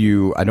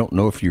don't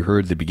know if you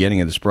heard the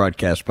beginning of this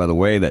broadcast, by the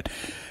way, that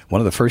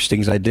one of the first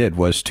things I did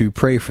was to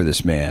pray for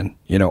this man.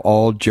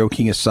 All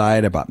joking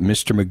aside about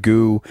Mr.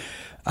 Magoo,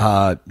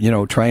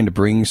 trying to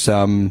bring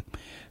some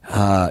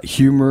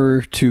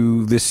humor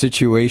to this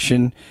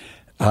situation.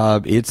 I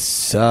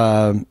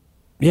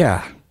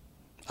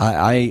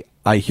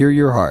hear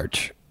your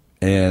heart,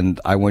 and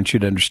I want you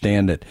to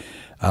understand that,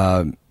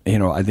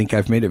 I think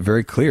I've made it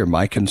very clear,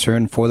 my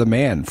concern for the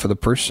man, for the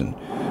person.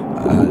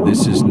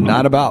 This is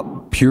not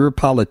about pure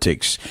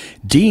politics.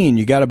 Dean,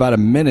 you got about a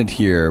minute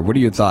here. What are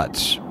your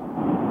thoughts?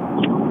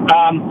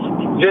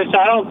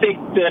 I don't think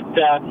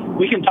that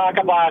we can talk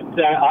about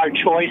our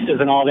choices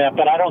and all that,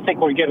 but I don't think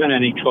we're given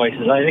any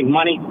choices. I think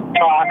money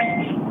talks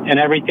and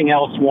everything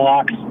else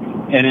walks,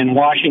 and in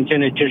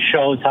Washington it just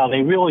shows how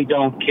they really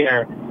don't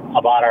care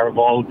about our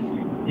vote,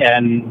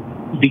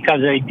 and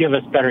because they give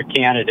us better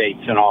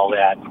candidates and all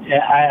that.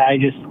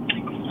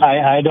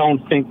 I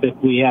don't think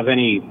that we have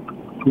any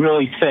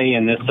really say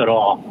in this at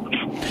all.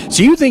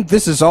 So you think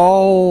this is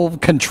all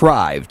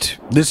contrived?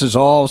 This is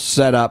all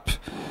set up,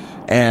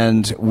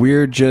 and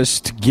we're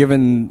just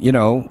given,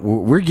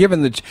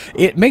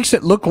 it makes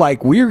it look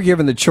like we're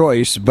given the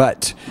choice,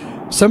 but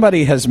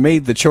somebody has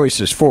made the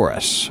choices for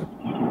us.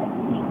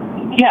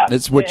 Yeah.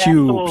 That's what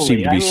you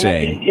seem to be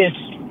saying.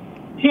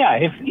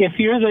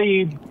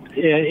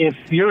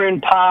 If you're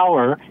in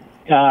power,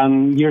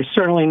 you're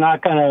certainly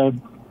not going to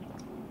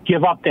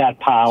give up that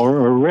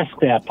power or risk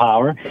that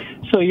power.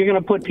 So you're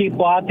going to put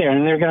people out there,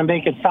 and they're going to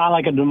make it sound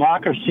like a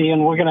democracy.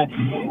 And we're going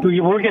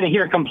to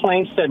hear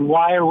complaints that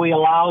why are we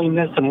allowing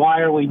this and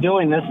why are we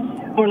doing this?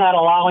 We're not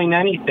allowing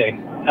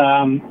anything.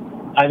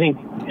 I think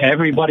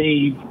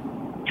everybody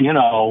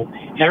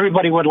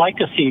would like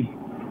to see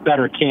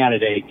better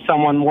candidates,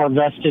 someone more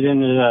vested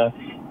in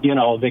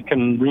that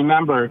can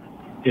remember.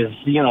 Is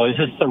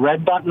this the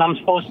red button I'm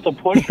supposed to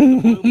push or the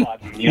blue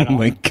button? Oh,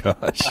 my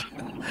gosh.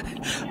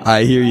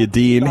 I hear you,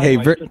 Dean. Hey,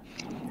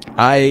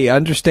 I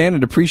understand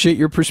and appreciate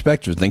your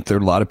perspective. I think there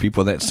are a lot of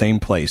people in that same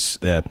place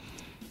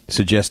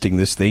suggesting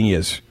this thing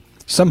is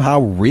somehow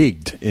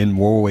rigged in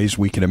more ways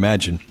we can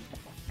imagine.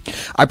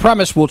 I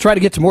promise we'll try to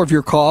get to more of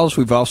your calls.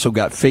 We've also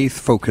got Faith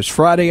Focus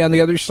Friday on the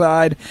other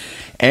side,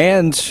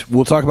 and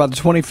we'll talk about the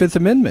 25th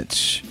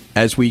Amendment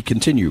as we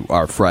continue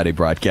our Friday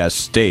broadcast.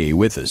 Stay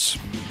with us.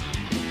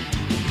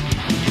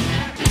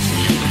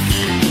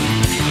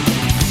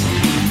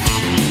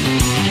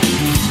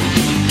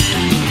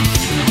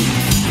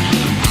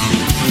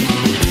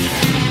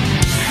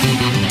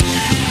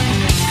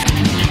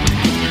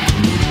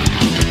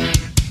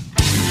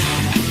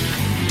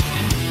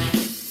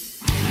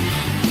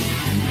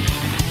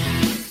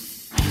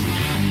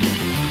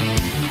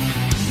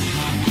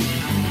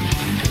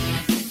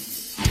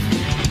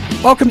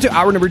 Welcome to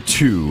hour number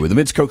 2 of the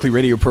Vince Coakley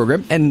radio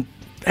program. And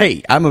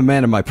hey, I'm a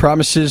man of my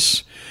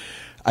promises.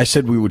 I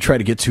said we would try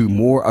to get to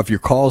more of your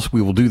calls.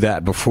 We will do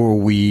that before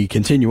we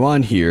continue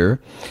on here.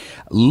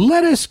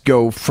 Let us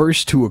go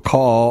first to a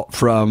call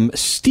from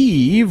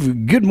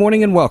Steve. Good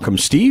morning and welcome,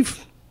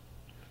 Steve.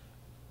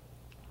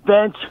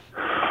 Vince.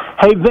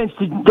 Hey, Vince,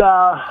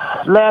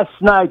 last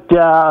night,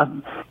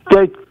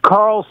 the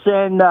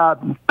Carlson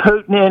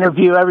Putin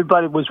interview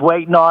everybody was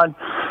waiting on,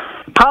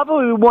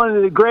 probably one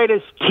of the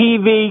greatest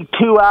TV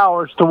 2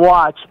 hours to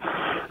watch,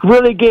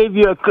 really gave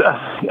you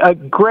a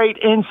great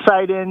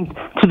insight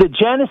into the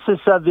genesis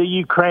of the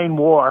Ukraine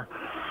war.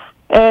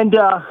 And,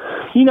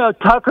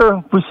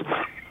 Tucker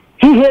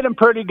he hit him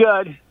pretty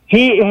good.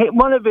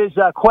 One of his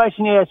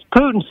questions he asked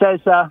Putin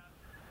says,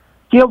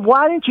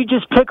 why didn't you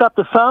just pick up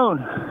the phone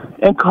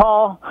and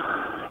call?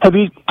 Have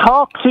you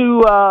talked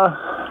to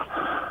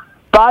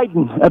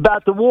Biden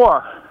about the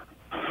war?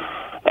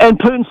 And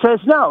Putin says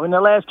no in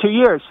the last 2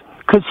 years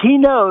because he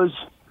knows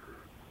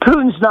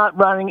Putin's not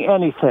running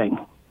anything.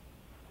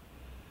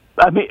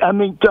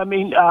 Biden.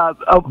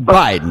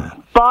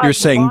 You're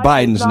saying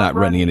Biden's not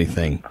running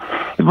anything.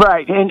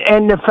 Right.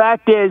 And the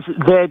fact is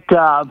that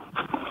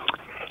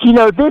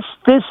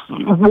this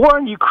war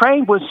in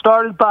Ukraine was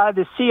started by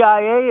the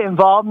CIA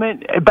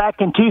involvement back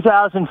in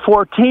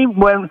 2014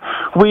 when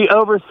we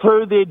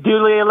overthrew the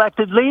duly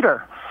elected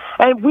leader.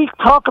 And we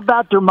talk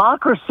about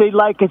democracy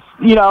like it's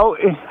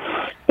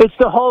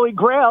the Holy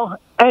Grail,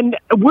 and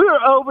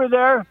we're over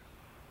there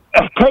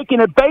taking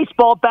a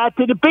baseball bat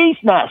to the bee's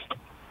nest.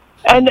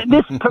 And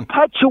this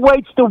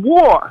perpetuates the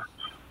war.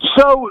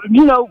 So,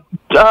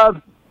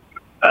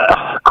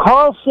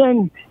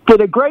 Carlson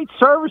did a great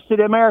service to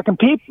the American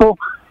people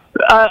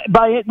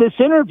by this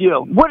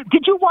interview. What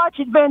did you watch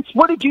it, Vince?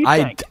 What did you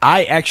think?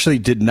 I actually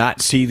did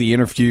not see the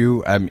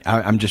interview.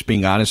 I'm just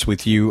being honest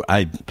with you.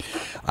 I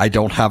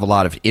don't have a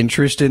lot of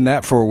interest in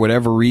that for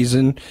whatever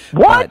reason.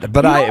 What?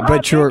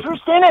 But you're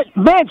interest in it,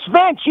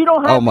 Vince. You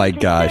don't have. Oh my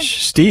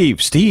gosh,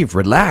 Steve,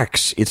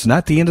 relax. It's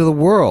not the end of the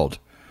world.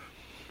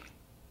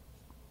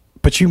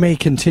 But you may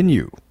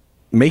continue.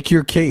 Make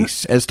your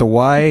case as to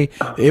why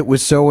it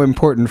was so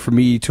important for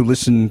me to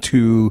listen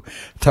to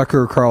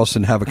Tucker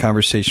Carlson have a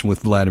conversation with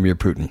Vladimir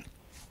Putin.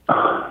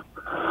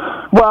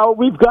 Well,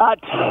 we've got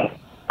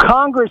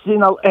Congress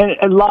in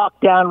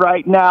lockdown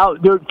right now.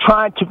 They're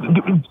trying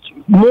to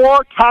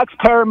more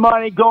taxpayer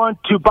money going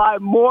to buy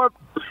more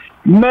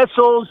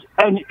missiles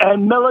and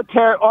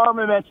military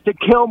armaments to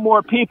kill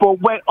more people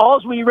when all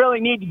we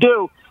really need to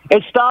do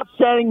is stop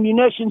sending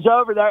munitions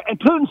over there. And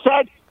Putin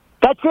said,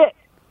 that's it.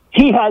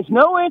 He has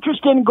no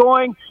interest in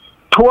going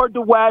toward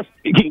the West,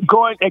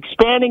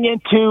 expanding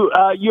into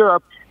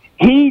Europe.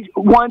 He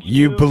wants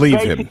You to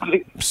believe him.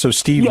 So,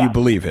 Steve, You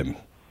believe him.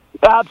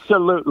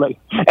 Absolutely.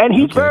 And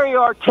he's very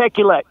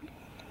articulate.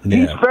 Yeah.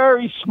 He's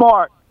very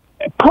smart.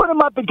 Put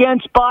him up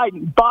against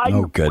Biden.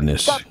 Oh,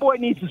 goodness. That boy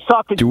needs to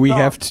suck his Do we thumb.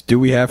 have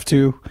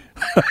to?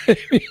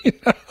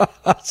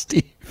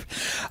 Steve,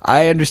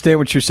 I understand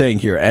what you're saying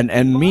here,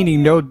 and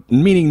meaning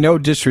no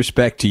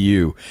disrespect to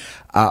you.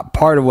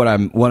 Part of what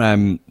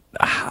I'm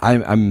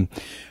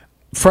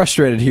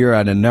frustrated here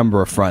on a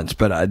number of fronts,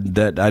 but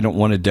that I don't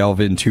want to delve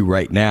into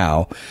right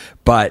now.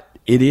 But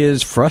it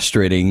is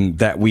frustrating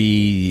that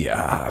we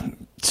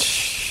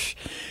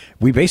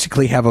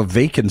basically have a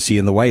vacancy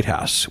in the White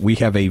House. We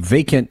have a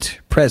vacant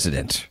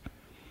president.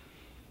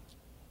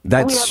 We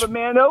have a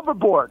man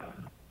overboard.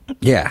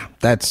 Yeah,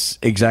 that's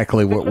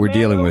exactly what we're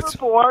dealing with.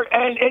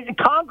 And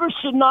Congress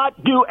should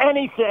not do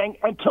anything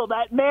until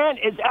that man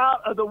is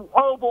out of the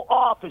Oval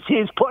Office. He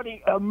is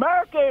putting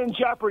America in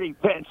jeopardy,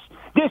 Vince.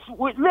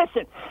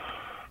 Listen,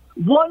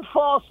 one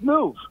false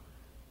move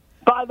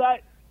by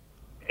that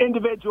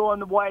individual in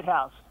the White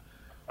House,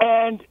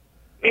 and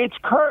it's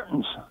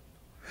curtains.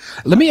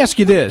 Let me ask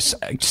you this,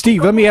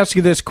 Steve. Let me ask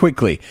you this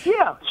quickly.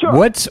 Yeah, sure.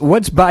 What's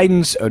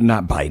Biden's,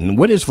 not Biden,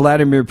 what is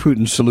Vladimir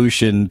Putin's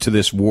solution to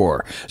this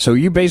war? So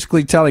you're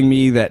basically telling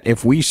me that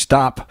if we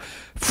stop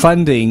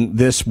funding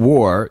this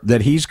war,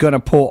 that he's going to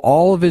pull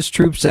all of his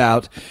troops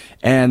out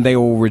and they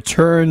will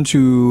return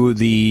to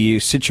the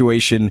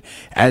situation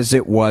as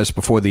it was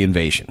before the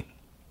invasion?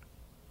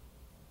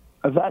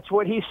 That's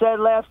what he said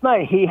last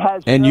night. He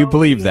has. And you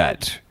believe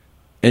that?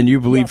 And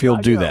you believe he'll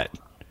do that?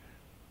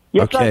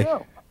 Yes, okay. I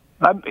know.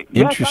 Interesting.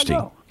 Yes, I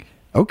know.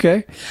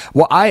 Okay.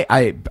 Well,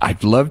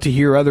 I'd love to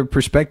hear other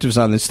perspectives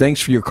on this.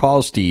 Thanks for your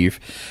call, Steve.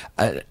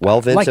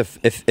 Well, Vince,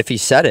 if he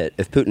said it,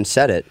 if Putin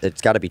said it,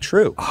 it's got to be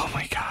true. Oh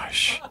my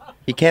gosh.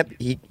 He can't.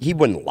 He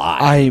wouldn't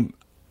lie.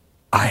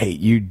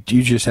 You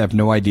just have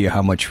no idea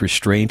how much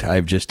restraint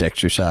I've just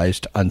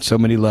exercised on so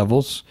many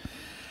levels.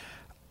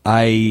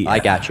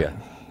 I got you.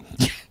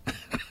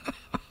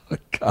 Oh,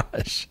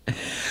 gosh.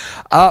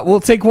 We'll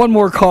take one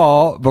more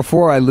call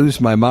before I lose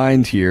my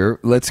mind here.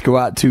 Let's go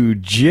out to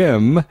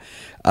Jim.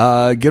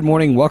 Good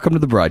morning. Welcome to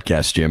the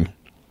broadcast, Jim.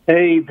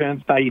 Hey,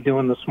 Vince. How you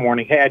doing this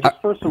morning? Hey,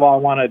 first of all, I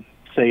want to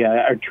say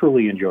I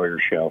truly enjoy your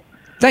show.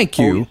 Thank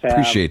you.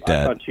 Appreciate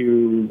that. I thought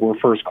you were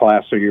first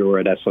class, so you were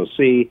at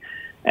SOC.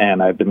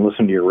 and I've been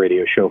listening to your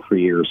radio show for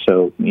years.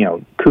 So,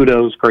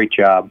 kudos, great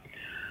job.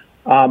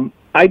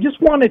 I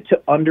just wanted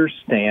to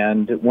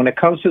understand, when it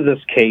comes to this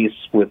case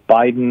with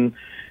Biden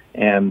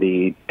and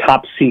the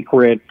top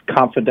secret,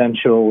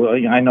 confidential,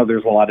 I know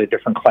there's a lot of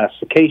different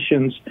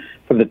classifications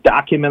for the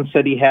documents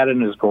that he had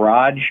in his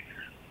garage,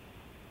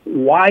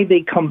 why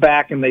they come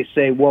back and they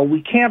say, well,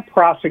 we can't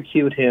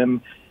prosecute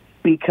him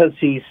because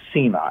he's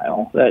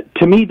senile. That,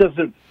 to me,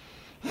 doesn't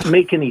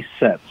make any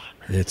sense.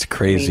 It's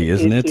crazy,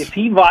 isn't it? If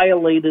he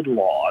violated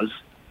laws,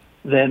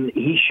 then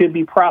he should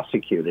be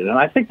prosecuted. And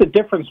I think the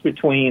difference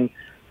between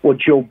what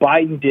Joe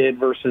Biden did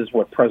versus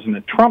what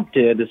President Trump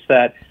did is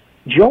that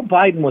Joe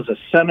Biden was a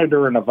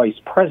senator and a vice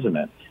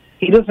president.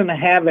 He doesn't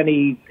have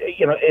any,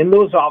 in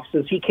those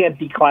offices, he can't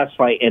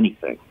declassify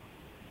anything,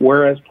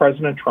 whereas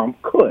President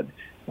Trump could.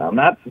 Now, I'm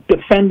not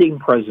defending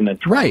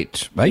President Trump.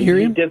 Right. I hear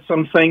you. He did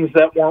some things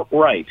that weren't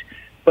right.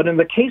 But in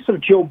the case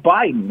of Joe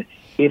Biden,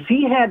 if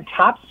he had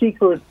top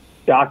secret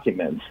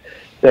documents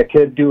that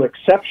could do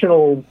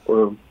exceptional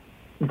or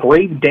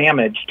grave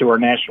damage to our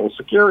national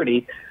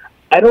security,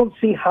 I don't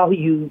see how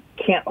you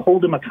can't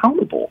hold him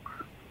accountable.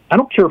 I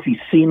don't care if he's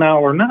senile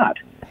or not.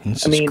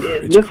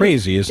 It's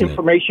crazy, isn't it?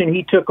 Information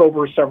he took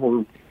over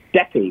several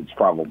decades,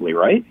 probably,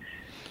 right?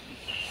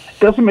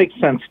 Doesn't make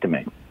sense to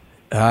me.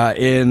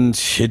 And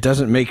it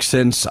doesn't make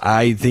sense.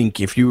 I think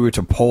if you were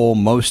to poll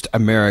most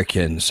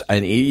Americans,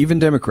 and even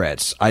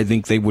Democrats, I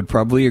think they would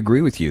probably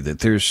agree with you that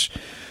there's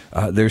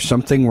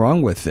something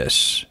wrong with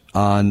this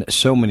on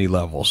so many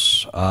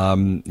levels.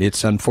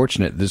 It's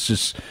unfortunate. This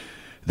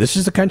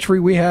is the country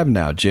we have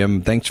now.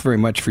 Jim, thanks very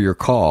much for your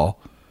call,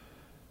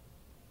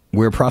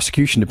 where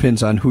prosecution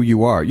depends on who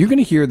you are. You're going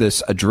to hear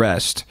this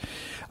addressed.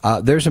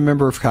 There's a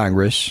member of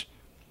Congress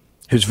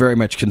who's very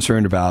much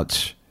concerned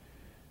about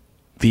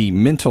the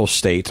mental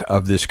state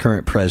of this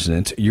current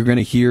president. You're going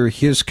to hear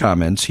his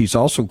comments. He's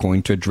also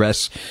going to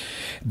address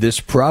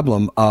this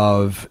problem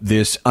of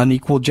this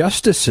unequal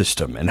justice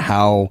system and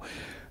how,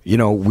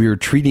 we're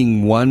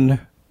treating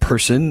one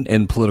person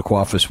in political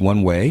office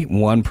one way,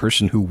 one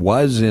person who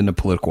was in a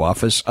political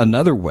office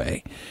another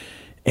way.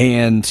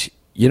 And,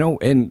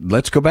 and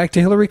let's go back to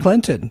Hillary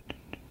Clinton.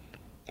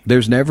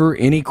 There's never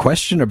any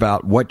question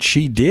about what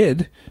she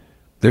did.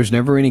 There's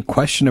never any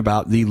question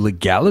about the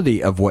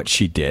legality of what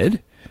she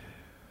did.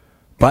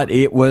 But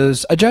it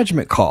was a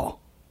judgment call.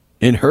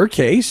 In her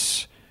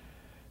case,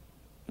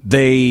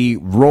 they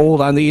rolled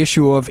on the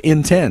issue of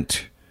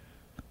intent.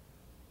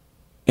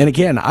 And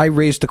again, I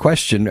raised the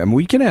question, and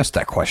we can ask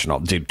that question.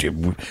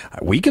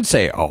 We could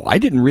say, I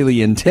didn't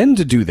really intend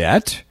to do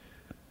that.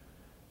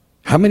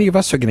 How many of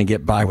us are going to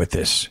get by with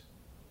this?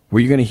 Were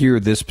you going to hear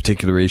this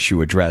particular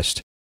issue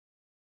addressed?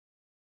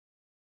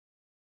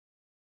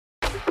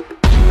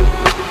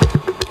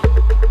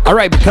 All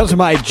right, because of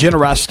my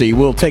generosity,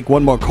 we'll take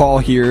one more call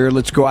here.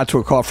 Let's go out to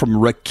a call from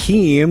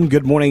Rakeem.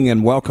 Good morning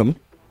and welcome.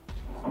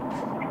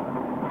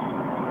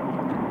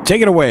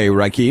 Take it away,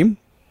 Rakeem.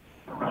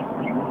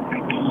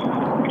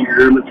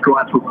 Let's go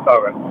out to a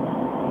call.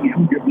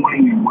 Good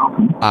morning and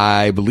welcome.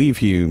 I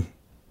believe you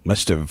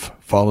must have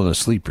fallen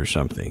asleep or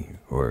something,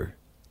 or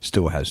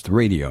still has the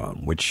radio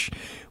on, which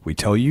we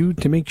tell you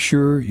to make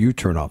sure you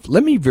turn off.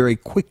 Let me very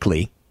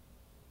quickly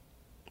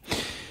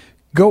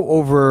go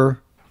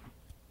over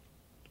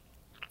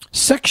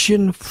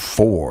Section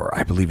 4,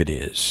 I believe it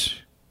is,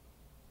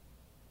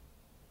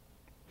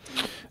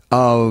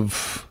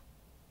 of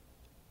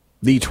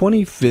the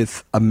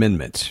 25th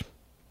Amendment.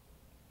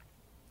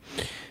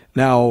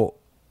 Now,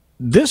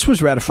 this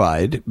was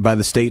ratified by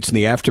the states in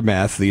the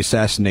aftermath of the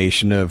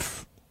assassination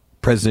of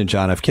President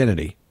John F.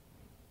 Kennedy.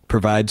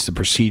 Provides the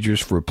procedures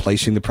for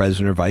replacing the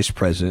president or vice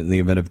president in the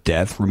event of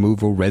death,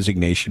 removal,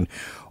 resignation,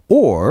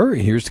 or,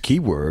 here's the key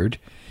word,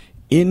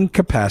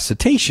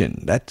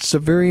 incapacitation. That's a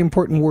very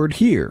important word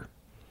here.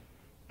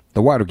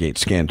 The Watergate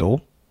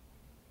scandal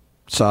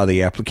saw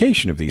the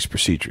application of these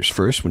procedures.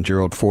 First, when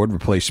Gerald Ford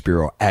replaced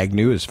Spiro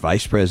Agnew as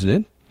vice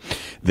president.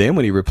 Then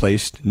when he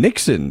replaced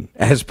Nixon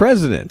as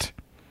president.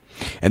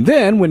 And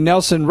then when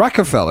Nelson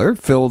Rockefeller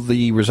filled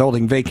the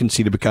resulting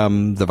vacancy to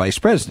become the vice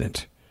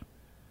president.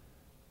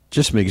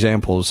 Just some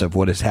examples of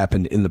what has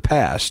happened in the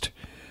past.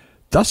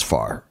 Thus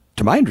far,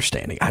 to my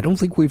understanding, I don't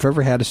think we've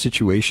ever had a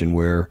situation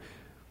where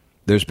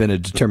there's been a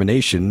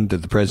determination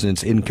that the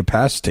president's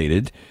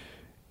incapacitated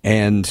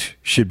and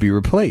should be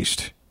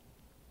replaced.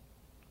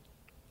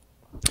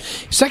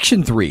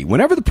 Section 3.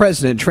 Whenever the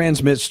president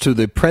transmits to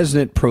the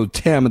president pro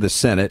tem of the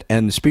Senate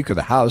and the Speaker of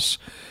the House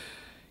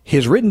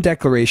his written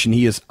declaration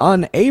he is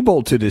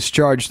unable to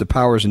discharge the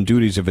powers and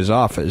duties of his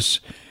office,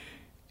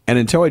 and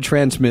until he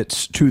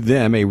transmits to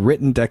them a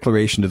written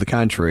declaration to the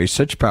contrary,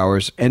 such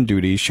powers and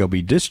duties shall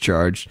be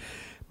discharged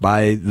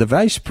by the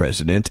vice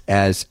president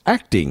as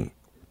acting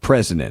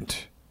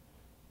president.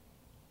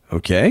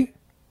 Okay?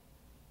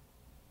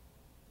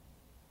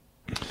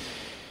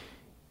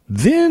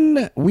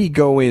 Then we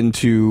go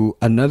into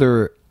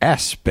another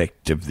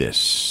aspect of this,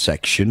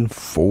 Section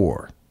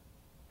 4.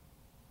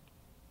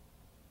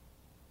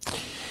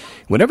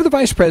 Whenever the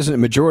vice president,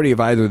 majority of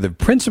either the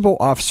principal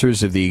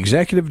officers of the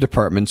executive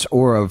departments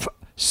or of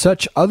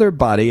such other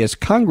body as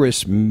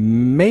Congress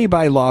may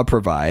by law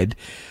provide,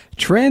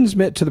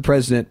 transmit to the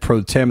President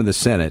pro tem of the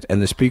Senate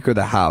and the Speaker of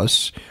the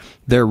House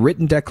their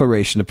written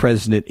declaration the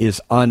President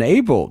is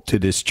unable to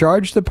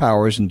discharge the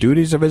powers and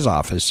duties of his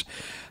office,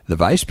 the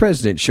Vice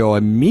President shall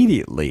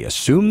immediately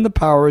assume the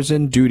powers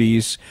and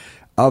duties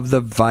of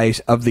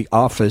the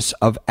office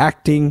of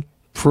acting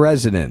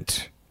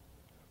President.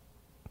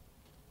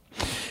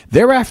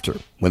 Thereafter,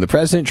 when the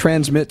President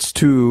transmits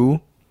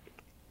to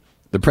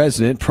the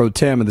President pro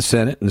tem of the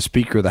Senate and the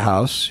Speaker of the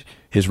House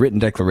his written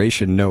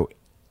declaration no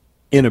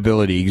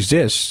inability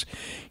exists,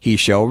 he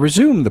shall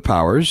resume the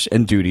powers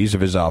and duties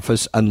of his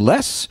office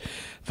unless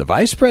the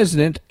Vice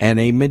President and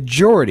a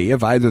majority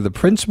of either the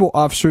principal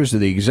officers of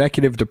the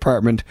Executive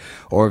Department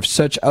or of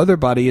such other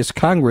body as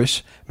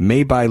Congress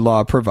may by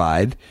law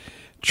provide,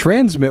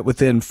 transmit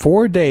within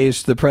 4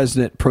 days to the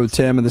President pro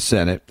tem of the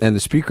Senate and the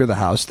Speaker of the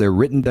House their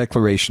written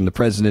declaration the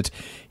President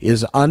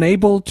is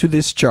unable to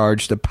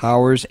discharge the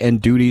powers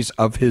and duties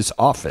of his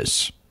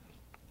office.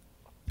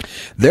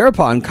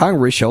 Thereupon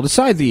Congress shall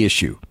decide the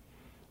issue,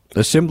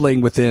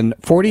 assembling within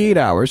 48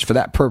 hours for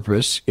that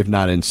purpose, if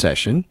not in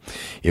session.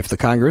 If the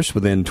Congress,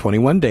 within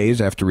 21 days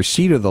after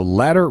receipt of the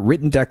latter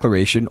written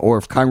declaration, or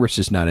if Congress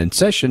is not in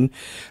session,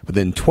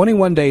 within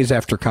 21 days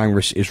after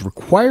Congress is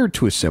required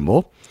to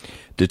assemble,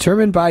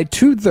 determined by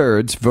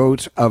 2/3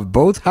 vote of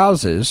both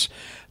houses,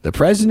 the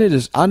President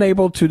is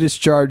unable to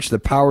discharge the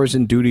powers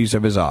and duties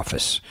of his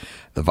office.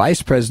 The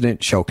Vice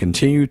President shall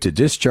continue to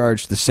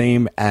discharge the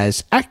same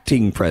as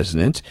acting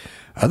President.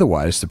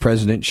 Otherwise, the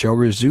President shall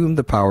resume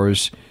the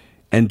powers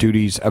and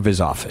duties of his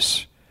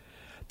office.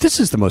 This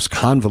is the most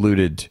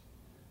convoluted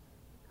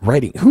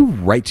writing. Who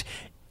writes?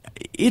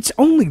 It's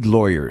only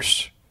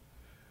lawyers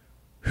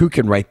who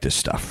can write this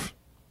stuff.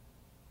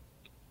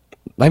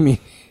 I mean,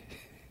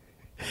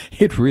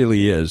 it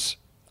really is.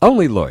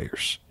 Only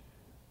lawyers.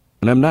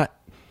 And I'm not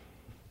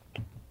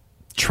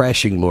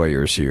trashing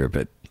lawyers here,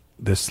 but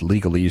this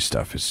legalese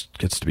stuff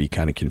gets to be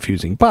kind of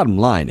confusing. Bottom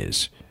line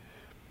is,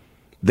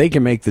 they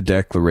can make the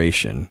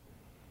declaration,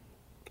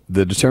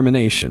 the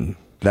determination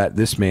that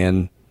this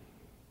man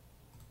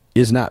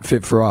is not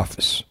fit for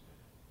office,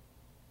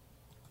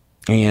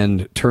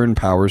 and turn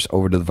powers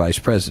over to the Vice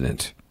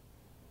President.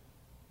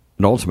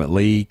 And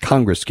ultimately,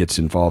 Congress gets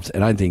involved,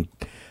 and I think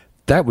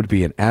that would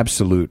be an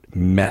absolute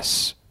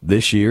mess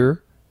this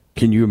year.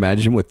 Can you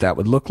imagine what that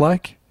would look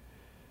like?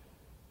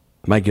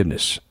 My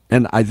goodness.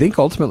 And I think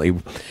ultimately,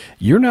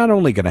 you're not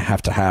only going to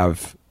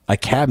have a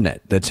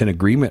cabinet that's in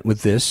agreement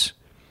with this,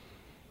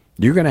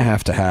 you're going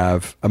to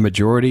have a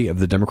majority of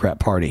the Democrat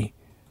Party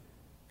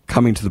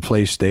coming to the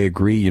place they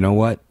agree, you know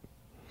what?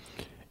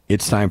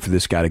 It's time for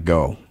this guy to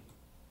go.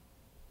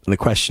 And the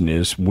question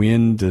is,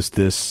 when does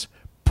this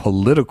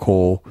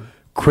political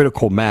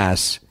critical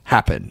mass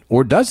happen?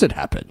 Or does it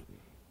happen?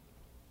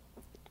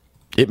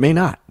 It may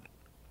not.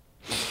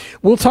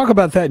 We'll talk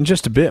about that in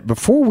just a bit.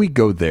 Before we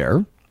go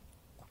there,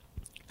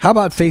 how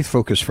about Faith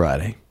Focus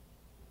Friday?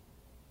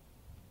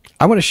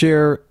 I want to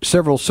share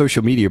several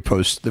social media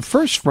posts. The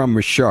first from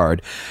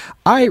Richard.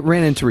 I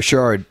ran into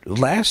Richard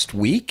last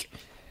week,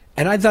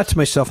 and I thought to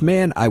myself,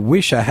 man, I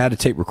wish I had a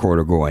tape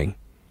recorder going.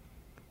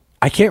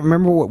 I can't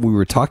remember what we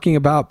were talking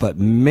about, but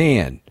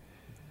man,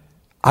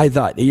 I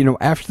thought,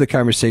 after the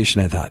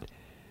conversation, I thought,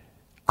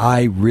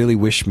 I really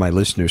wish my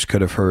listeners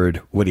could have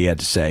heard what he had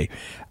to say.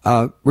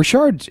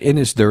 Richard's in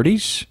his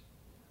 30s.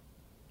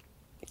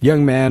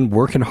 Young man,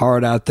 working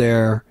hard out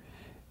there.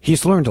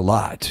 He's learned a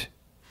lot.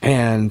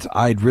 And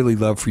I'd really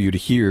love for you to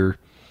hear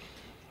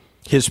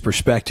his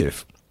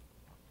perspective.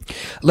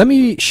 Let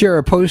me share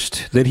a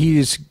post that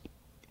he's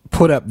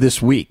put up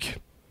this week.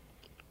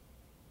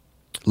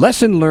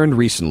 Lesson learned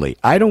recently.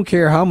 I don't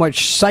care how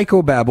much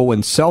psychobabble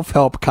and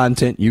self-help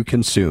content you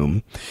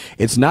consume.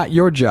 It's not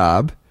your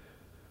job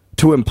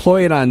to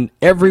employ it on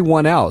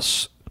everyone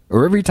else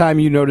or every time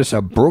you notice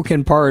a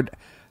broken part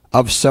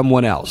of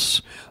someone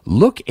else.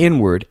 Look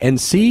inward and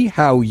see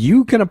how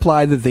you can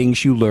apply the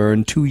things you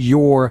learn to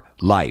your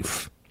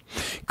life.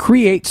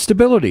 Create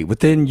stability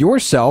within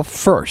yourself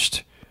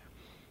first.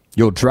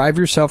 You'll drive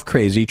yourself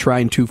crazy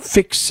trying to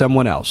fix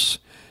someone else.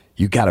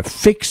 You got to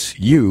fix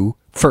you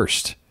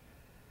first.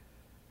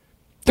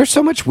 There's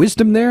so much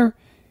wisdom there.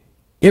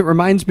 It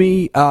reminds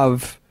me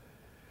of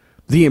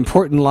the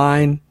important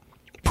line,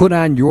 put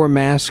on your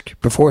mask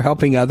before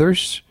helping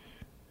others.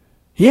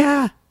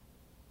 Yeah.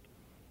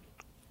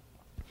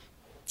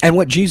 And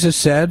what Jesus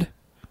said,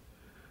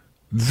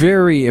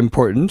 very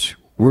important,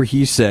 where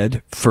he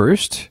said,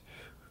 first,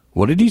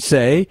 what did he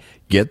say?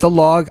 Get the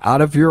log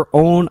out of your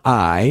own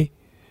eye,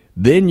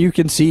 then you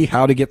can see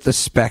how to get the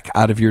speck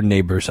out of your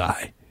neighbor's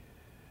eye.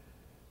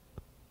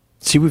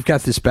 See, we've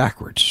got this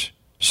backwards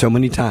so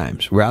many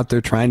times. We're out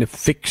there trying to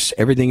fix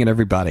everything and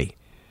everybody.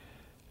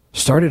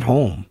 Start at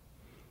home.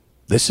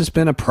 This has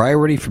been a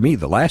priority for me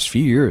the last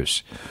few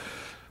years.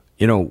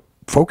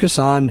 Focus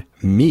on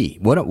me.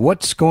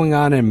 What's going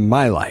on in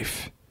my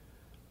life?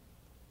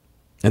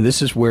 And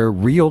this is where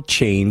real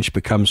change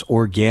becomes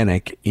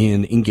organic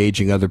in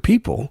engaging other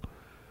people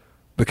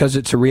because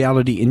it's a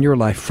reality in your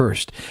life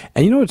first.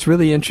 And you know what's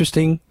really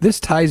interesting? This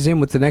ties in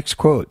with the next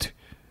quote.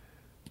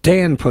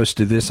 Dan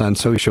posted this on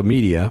social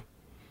media,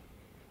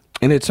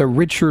 and it's a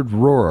Richard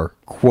Rohr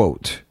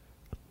quote.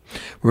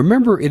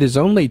 Remember, it is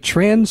only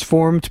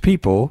transformed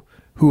people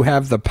who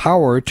have the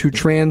power to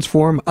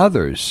transform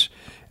others,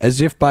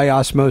 as if by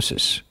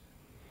osmosis.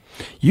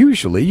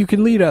 Usually, you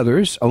can lead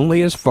others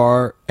only as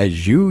far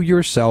as you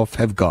yourself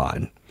have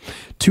gone.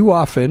 Too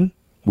often,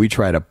 we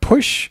try to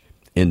push,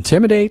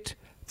 intimidate,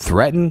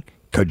 threaten,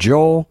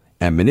 cajole,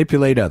 and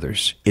manipulate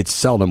others. It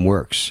seldom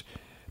works,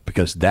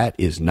 because that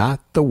is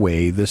not the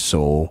way the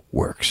soul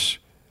works.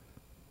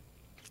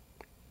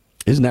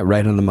 Isn't that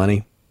right on the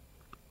money?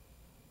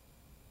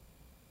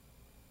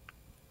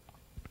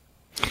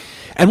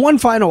 And one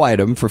final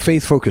item for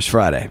Faith Focus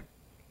Friday.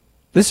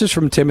 This is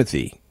from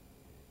Timothy.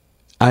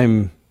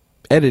 I'm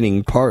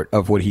editing part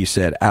of what he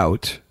said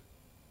out,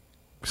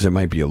 because it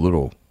might be a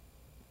little...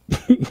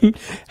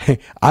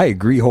 I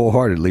agree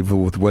wholeheartedly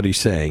with what he's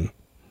saying.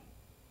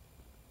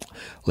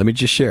 Let me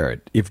just share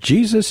it. If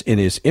Jesus, in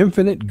his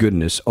infinite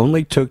goodness,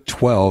 only took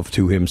 12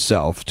 to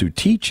himself to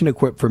teach and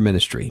equip for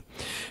ministry,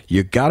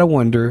 you gotta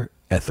wonder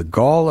at the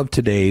gall of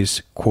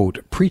today's,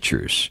 quote,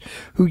 preachers,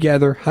 who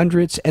gather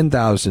hundreds and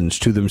thousands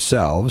to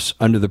themselves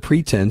under the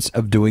pretense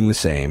of doing the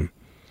same.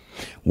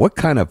 What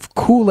kind of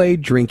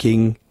Kool-Aid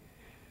drinking,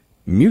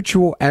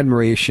 mutual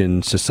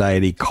admiration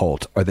society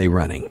cult are they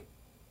running?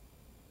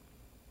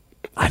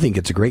 I think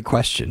it's a great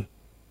question.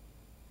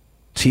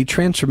 See,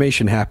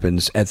 transformation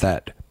happens at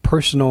that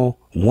personal,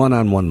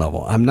 one-on-one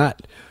level. I'm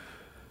not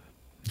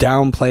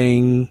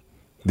downplaying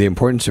the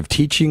importance of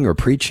teaching or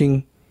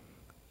preaching,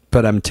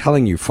 but I'm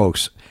telling you,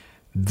 folks,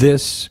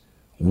 this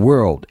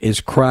world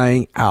is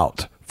crying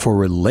out for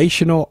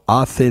relational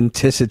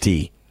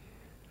authenticity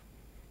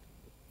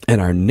in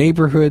our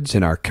neighborhoods,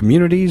 in our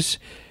communities,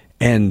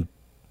 and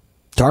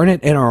darn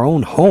it, in our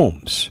own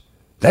homes.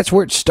 That's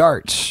where it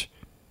starts.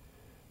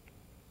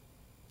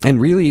 And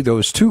really,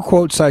 those two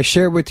quotes I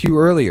shared with you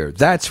earlier,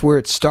 that's where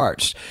it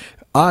starts.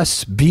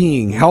 Us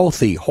being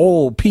healthy,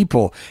 whole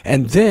people,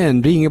 and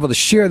then being able to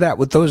share that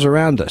with those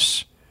around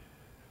us.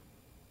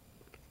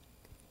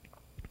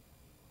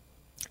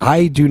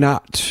 I do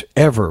not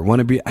ever want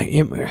to be...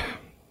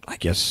 I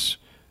guess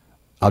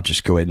I'll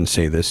just go ahead and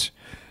say this.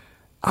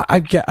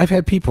 I've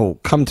had people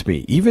come to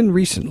me, even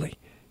recently,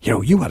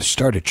 you ought to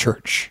start a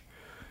church.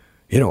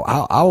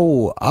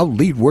 I'll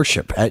lead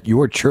worship at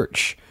your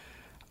church.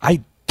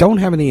 I don't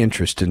have any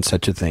interest in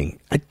such a thing.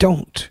 I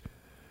don't.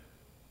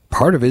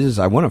 Part of it is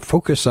I want to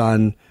focus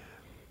on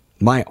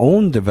my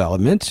own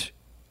development.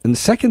 And the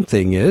second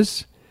thing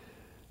is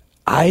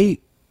I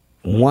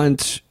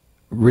want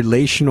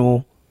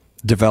relational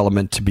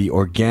development to be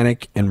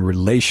organic and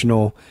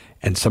relational,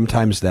 and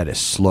sometimes that is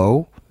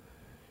slow,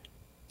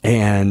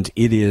 and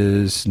it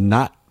is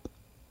not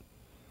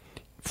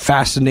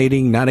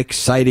fascinating, not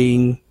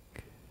exciting,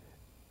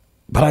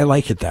 but I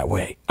like it that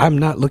way. I'm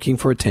not looking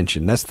for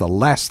attention. That's the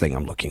last thing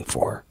I'm looking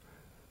for.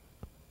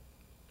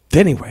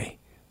 Anyway,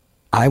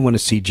 I want to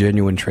see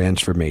genuine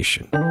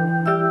transformation.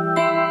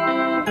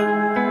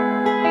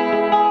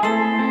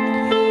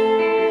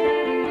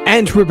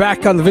 And we're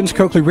back on the Vince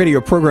Coakley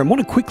radio program. I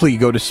want to quickly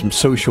go to some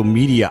social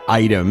media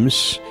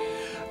items.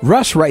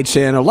 Russ writes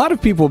in, a lot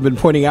of people have been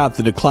pointing out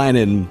the decline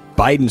in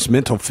Biden's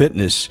mental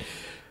fitness,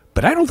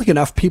 but I don't think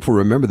enough people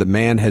remember the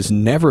man has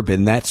never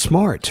been that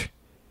smart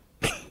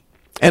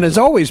and has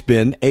always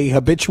been a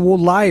habitual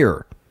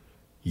liar.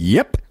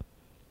 Yep.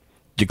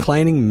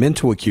 Declining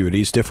mental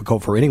acuity is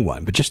difficult for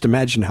anyone, but just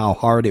imagine how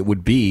hard it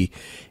would be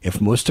if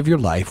most of your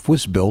life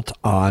was built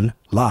on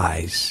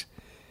lies.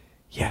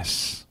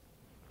 Yes.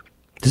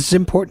 This is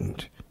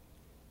important.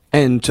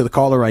 And to the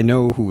caller I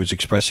know who was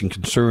expressing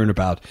concern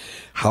about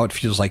how it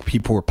feels like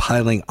people are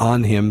piling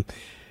on him,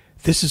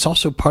 this is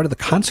also part of the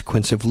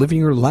consequence of living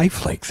your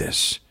life like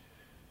this.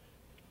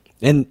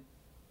 And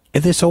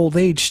at this old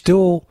age,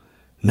 still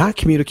not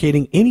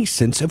communicating any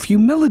sense of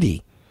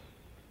humility.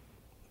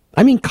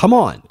 I mean, come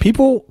on.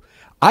 People,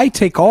 I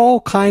take all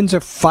kinds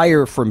of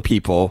fire from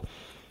people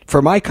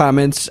for my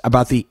comments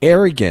about the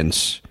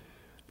arrogance,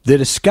 the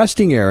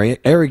disgusting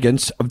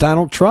arrogance of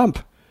Donald Trump.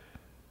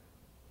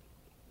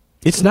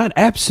 It's not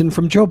absent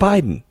from Joe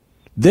Biden.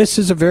 This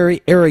is a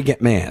very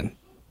arrogant man.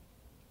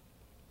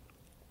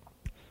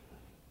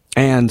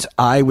 And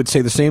I would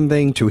say the same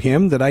thing to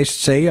him that I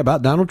say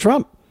about Donald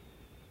Trump.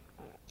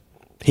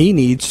 He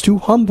needs to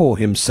humble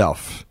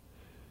himself.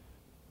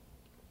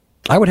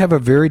 I would have a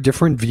very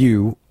different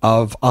view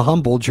of a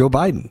humble Joe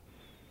Biden.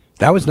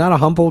 That was not a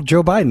humble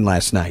Joe Biden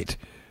last night.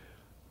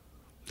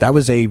 That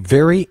was a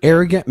very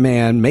arrogant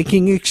man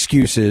making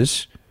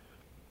excuses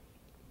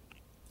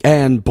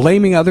and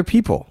blaming other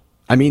people.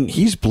 I mean,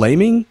 he's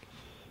blaming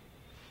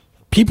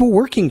people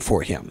working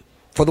for him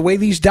for the way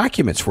these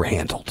documents were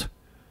handled.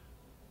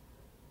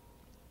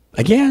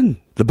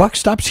 Again, the buck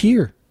stops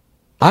here.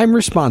 I'm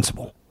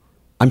responsible.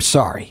 I'm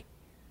sorry.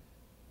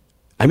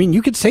 I mean,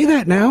 you could say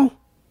that now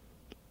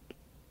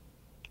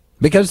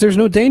because there's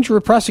no danger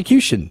of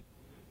prosecution.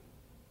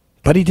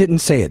 But he didn't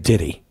say it, did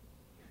he?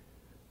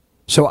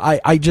 So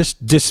I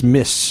just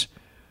dismiss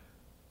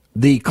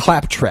the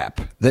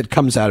claptrap that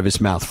comes out of his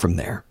mouth from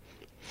there.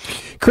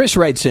 Chris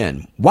writes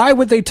in, why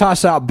would they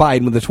toss out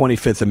Biden with the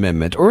 25th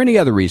Amendment or any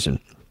other reason?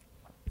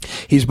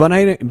 He's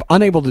been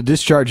unable to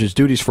discharge his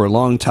duties for a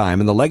long time,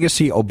 and the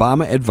legacy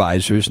Obama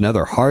advisors and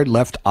other hard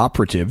left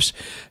operatives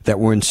that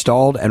were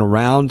installed and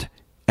around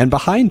and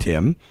behind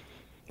him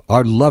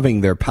are loving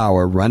their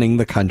power, running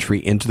the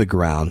country into the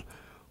ground,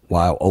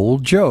 while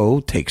old Joe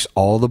takes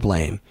all the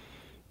blame.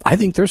 I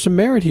think there's some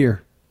merit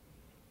here.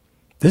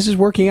 This is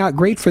working out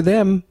great for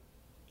them.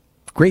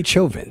 Great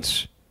show,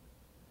 Vince.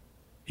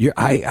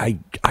 I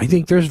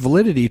think there's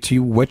validity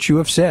to what you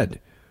have said.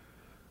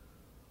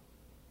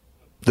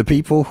 The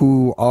people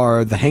who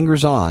are the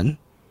hangers-on,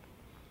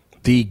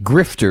 the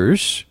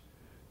grifters,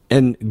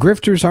 and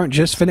grifters aren't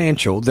just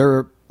financial.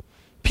 They're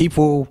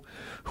people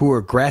who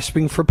are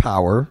grasping for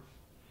power.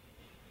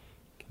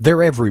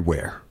 They're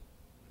everywhere.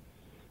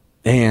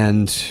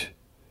 And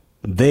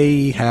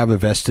they have a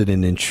vested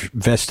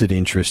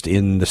interest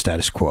in the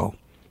status quo.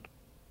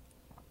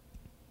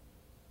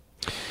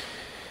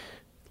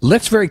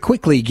 Let's very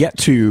quickly get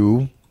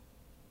to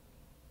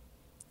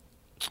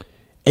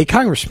a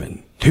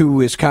congressman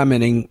who is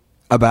commenting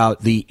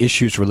about the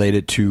issues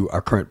related to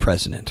our current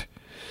president.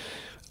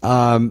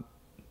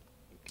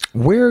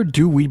 Where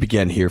do we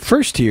begin here?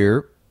 First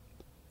here,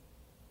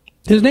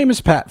 his name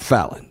is Pat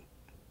Fallon.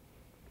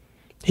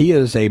 He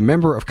is a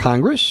member of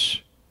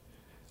Congress.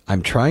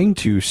 I'm trying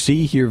to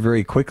see here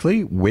very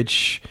quickly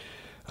which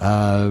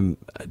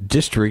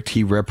district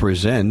he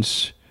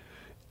represents.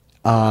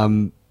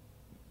 Any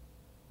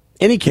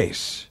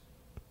case,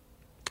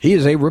 he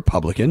is a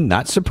Republican,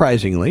 not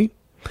surprisingly,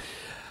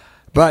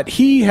 but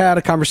he had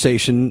a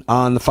conversation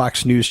on the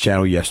Fox News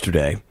channel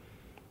yesterday.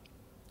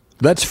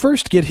 Let's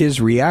first get his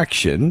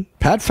reaction,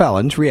 Pat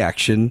Fallon's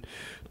reaction,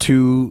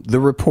 to the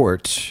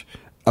report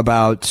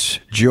about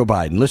Joe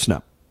Biden. Listen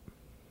up.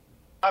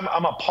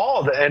 I'm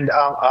appalled and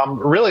I'm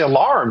really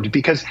alarmed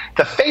because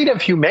the fate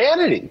of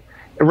humanity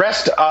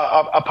rests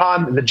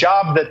upon the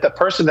job that the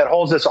person that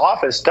holds this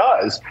office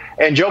does,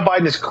 and Joe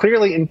Biden is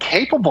clearly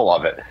incapable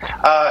of it.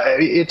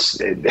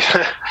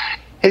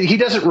 He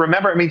doesn't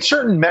remember. I mean,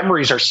 certain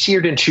memories are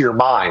seared into your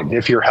mind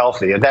if you're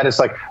healthy, and that is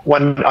like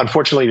when,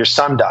 unfortunately, your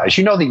son dies.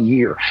 You know the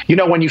year. You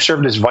know when you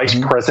served as vice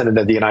president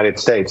of the United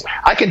States.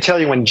 I can tell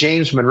you when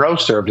James Monroe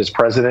served as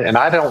president, and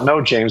I don't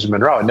know James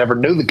Monroe. I never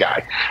knew the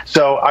guy.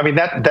 So, I mean,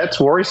 that's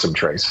worrisome,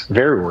 Trace.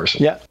 Very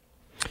worrisome. Yeah.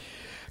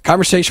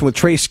 Conversation with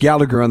Trace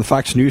Gallagher on the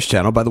Fox News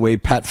channel. By the way,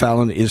 Pat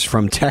Fallon is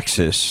from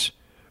Texas.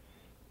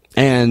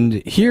 And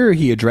here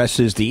he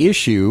addresses the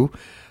issue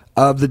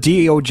of the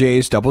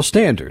DOJ's double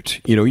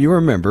standard. You know, you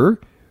remember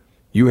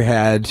you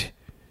had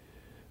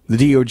the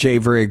DOJ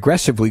very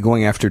aggressively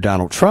going after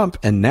Donald Trump,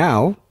 and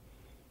now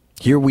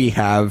here we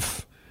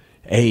have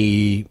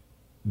the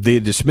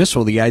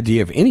dismissal, the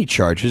idea of any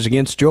charges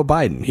against Joe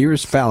Biden.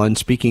 Here's Fallon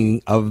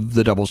speaking of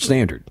the double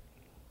standard.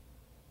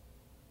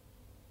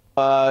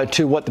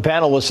 To what the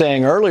panel was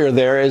saying earlier,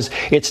 there is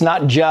it's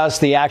not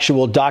just the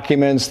actual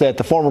documents that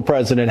the former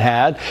president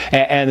had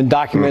and the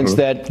documents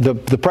that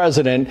the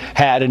president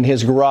had in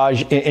his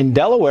garage in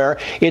Delaware.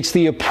 It's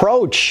the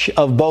approach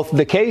of both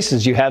the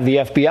cases. You have the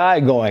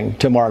FBI going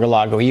to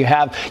Mar-a-Lago. You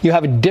have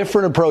a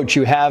different approach.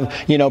 You have,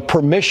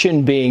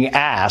 permission being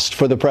asked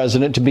for the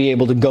president to be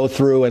able to go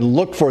through and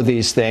look for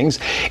these things.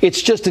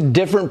 It's just a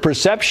different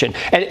perception.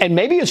 And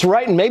maybe it's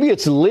right and maybe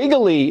it's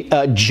legally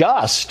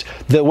just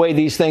the way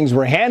these things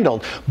were handled.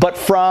 But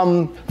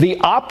from the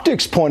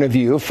optics point of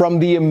view, from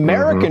the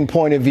American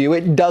point of view,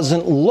 it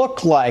doesn't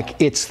look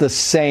like it's the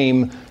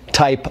same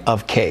type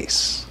of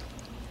case.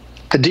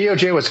 The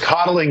DOJ was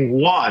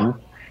coddling one,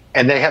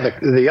 and they have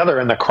the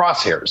other in the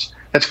crosshairs.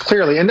 That's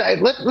clearly, and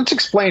let's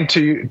explain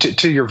to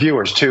your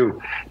viewers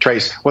too,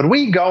 Trace. When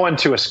we go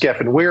into a SCIF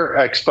and we're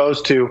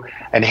exposed to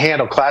and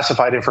handle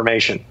classified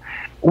information,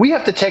 we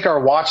have to take our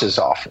watches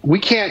off. We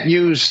can't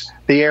use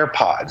the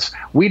AirPods.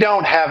 We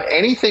don't have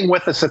anything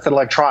with us that's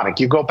electronic.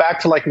 You go back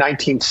to like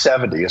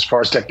 1970 as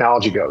far as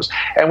technology goes.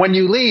 And when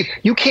you leave,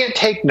 you can't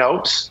take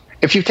notes.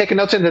 If you've taken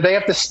notes in there, they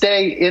have to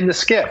stay in the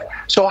SCIF.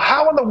 So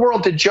how in the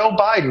world did Joe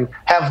Biden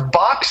have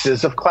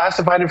boxes of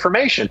classified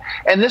information?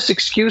 And this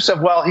excuse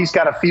of, well, he's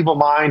got a feeble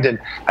mind and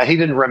he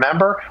didn't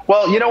remember.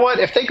 Well, you know what?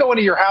 If they go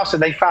into your house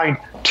and they find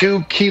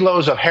 2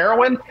 kilos of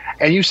heroin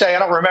and you say, I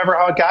don't remember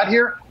how it got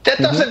here, that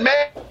doesn't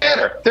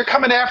matter. They're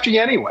coming after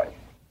you anyway.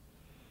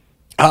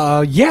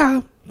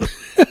 Yeah.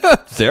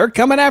 They're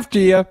coming after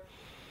you.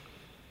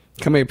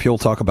 Coming up, he'll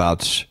talk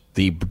about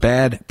the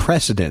bad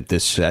precedent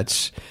this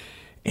sets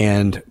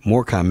and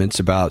more comments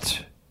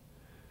about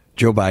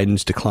Joe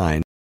Biden's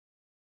decline.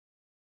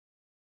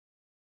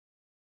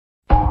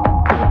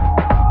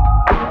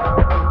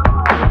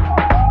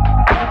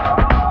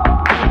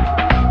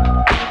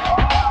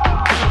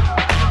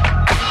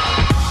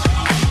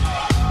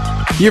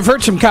 You've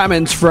heard some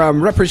comments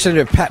from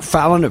Representative Pat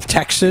Fallon of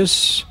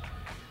Texas.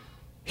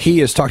 He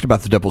has talked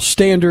about the double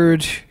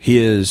standard,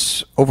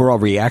 his overall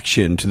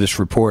reaction to this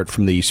report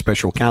from the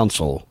special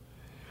counsel.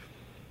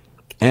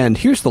 And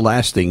here's the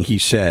last thing he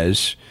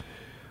says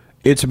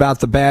It's about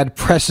the bad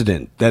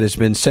precedent that has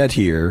been set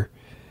here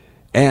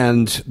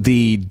and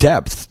the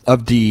depth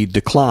of the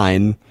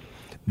decline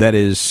that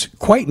is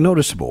quite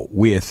noticeable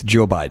with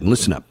Joe Biden.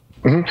 Listen up.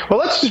 Mm-hmm. Well,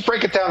 let's just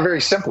break it down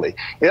very simply.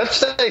 Let's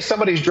say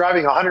somebody's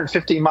driving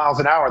 115 miles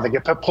an hour. They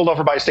get pulled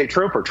over by a state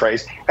trooper,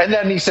 Trace, and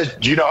then he says,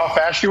 do you know how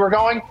fast you were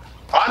going?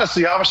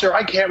 Honestly, officer,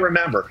 I can't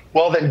remember.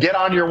 Well, then get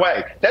on your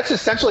way. That's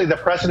essentially the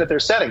precedent they're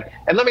setting.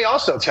 And let me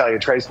also tell you,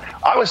 Trace,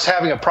 I was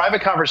having a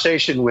private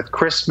conversation with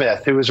Chris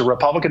Smith, who is a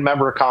Republican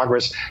member of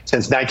Congress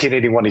since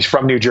 1981. He's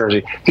from New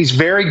Jersey. He's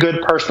very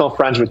good personal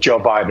friends with Joe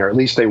Biden, or at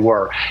least they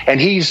were.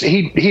 And he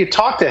had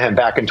talked to him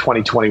back in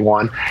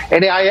 2021.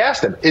 And I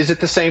asked him, is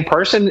it the same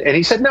person? And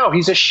he said, no,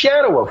 he's a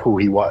shadow of who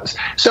he was.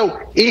 So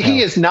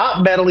he is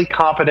not mentally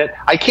competent.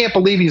 I can't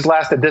believe he's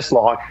lasted this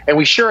long. And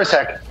we sure as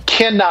heck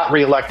cannot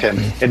reelect him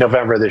in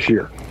November this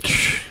year.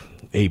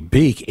 A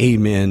big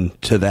amen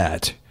to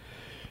that.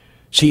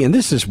 See, and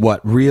this is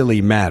what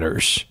really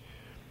matters.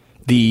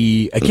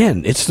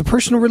 Again, it's the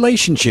personal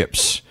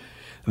relationships.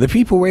 The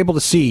people were able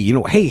to see,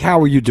 hey, how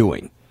are you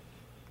doing?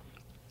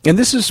 And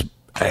this is,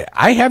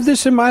 I have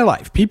this in my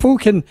life. People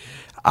can,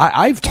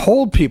 I've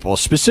told people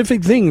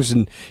specific things,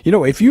 and,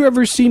 if you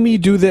ever see me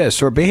do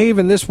this or behave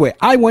in this way,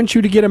 I want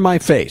you to get in my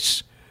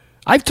face.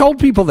 I've told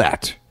people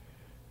that.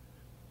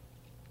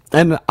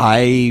 And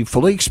I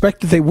fully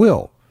expect that they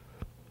will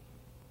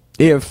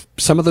if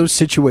some of those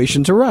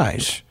situations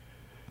arise.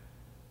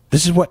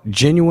 This is what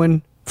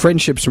genuine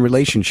friendships and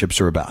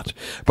relationships are about.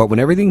 But when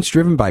everything's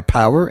driven by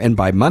power and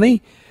by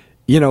money,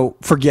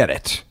 forget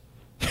it.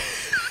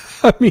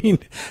 I mean,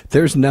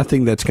 there's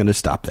nothing that's going to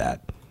stop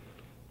that.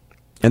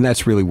 And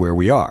that's really where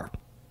we are.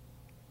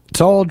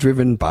 It's all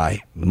driven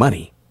by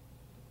money.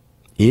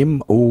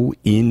 M-O-N-E-Y.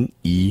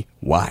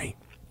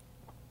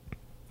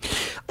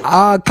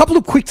 A couple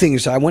of quick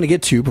things I want to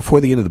get to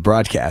before the end of the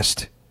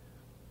broadcast.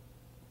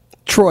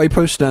 Troy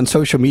posted on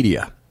social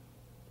media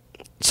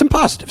some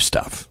positive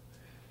stuff.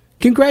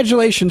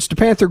 Congratulations to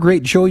Panther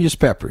great Julius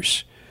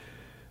Peppers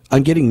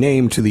on getting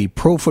named to the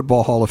Pro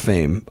Football Hall of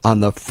Fame on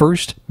the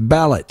first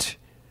ballot.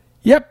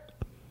 Yep.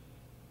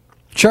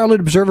 Charlotte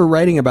Observer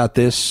writing about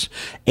this.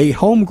 A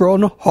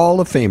homegrown Hall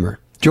of Famer,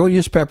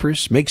 Julius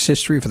Peppers, makes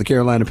history for the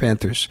Carolina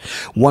Panthers.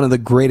 One of the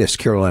greatest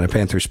Carolina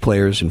Panthers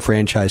players in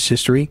franchise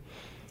history.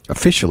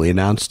 Officially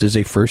announced as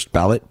a first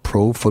ballot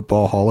Pro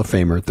Football Hall of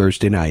Famer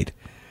Thursday night.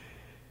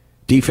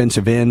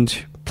 Defensive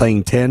end,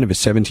 playing 10 of his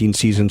 17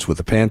 seasons with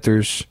the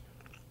Panthers.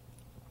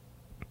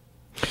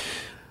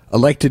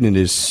 Elected in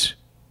his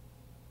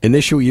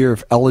initial year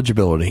of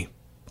eligibility.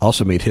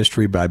 Also made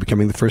history by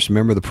becoming the first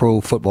member of the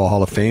Pro Football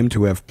Hall of Fame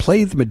to have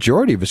played the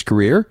majority of his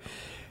career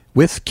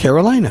with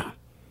Carolina.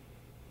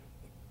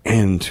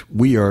 And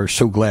we are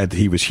so glad that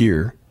he was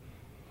here.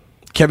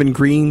 Kevin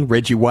Green,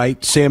 Reggie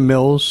White, Sam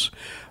Mills,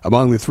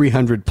 among the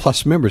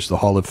 300-plus members of the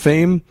Hall of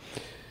Fame,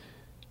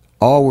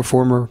 all were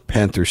former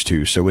Panthers,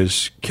 too. So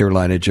is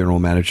Carolina General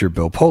Manager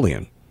Bill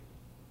Polian,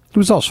 who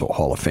was also a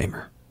Hall of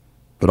Famer.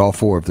 But all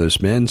four of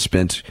those men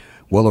spent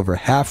well over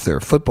half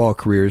their football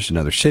careers in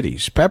other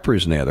cities.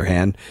 Peppers, on the other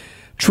hand,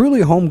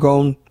 truly a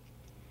homegrown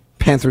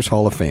Panthers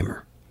Hall of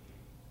Famer,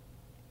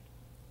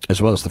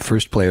 as well as the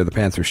first player the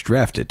Panthers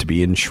drafted to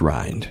be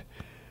enshrined.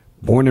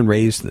 Born and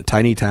raised in the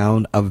tiny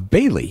town of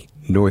Bailey,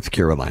 North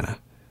Carolina,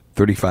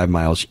 35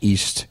 miles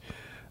east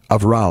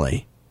of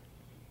Raleigh.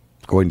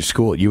 Going to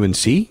school at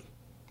UNC,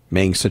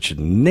 making such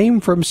a name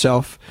for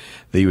himself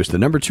that he was the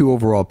number 2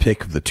 overall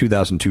pick of the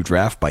 2002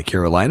 draft by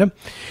Carolina.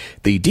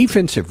 The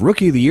Defensive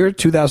Rookie of the Year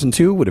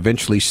 2002 would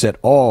eventually set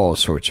all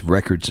sorts of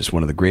records as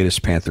one of the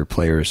greatest Panther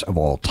players of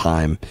all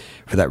time.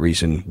 For that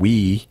reason,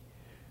 we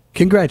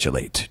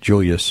congratulate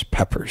Julius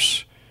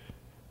Peppers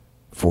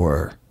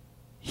for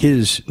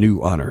his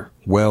new honor.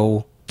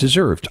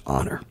 Well-deserved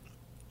honor.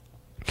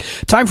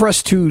 Time for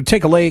us to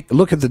take a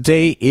look at the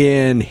day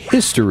in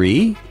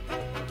history.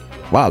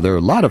 Wow, there are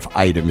a lot of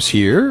items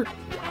here.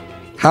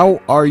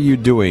 How are you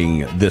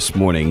doing this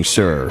morning,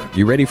 sir?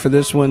 You ready for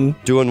this one?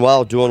 Doing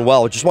well.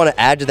 Just want to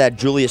add to that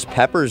Julius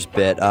Peppers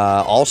bit.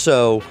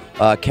 Also,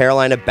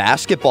 Carolina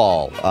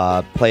basketball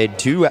played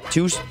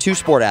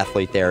two-sport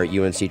athlete there at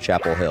UNC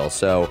Chapel Hill.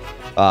 So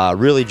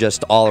really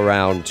just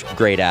all-around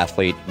great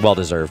athlete.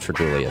 Well-deserved for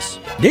Julius.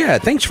 Yeah,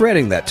 thanks for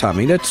adding that,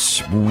 Tommy.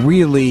 That's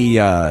really,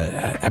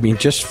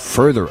 just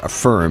further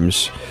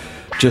affirms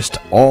just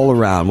all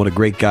around what a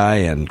great guy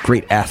and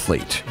great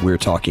athlete we're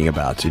talking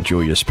about in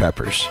Julius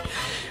Peppers.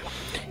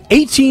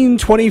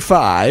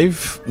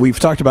 1825, we've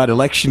talked about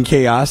election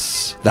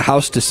chaos. The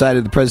House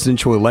decided the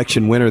presidential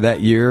election winner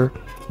that year,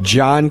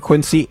 John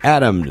Quincy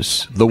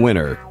Adams, the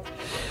winner.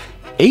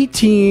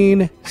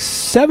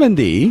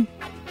 1870,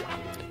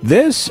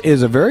 this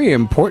is a very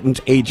important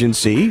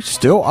agency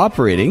still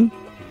operating.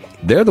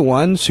 They're the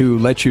ones who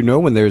let you know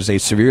when there's a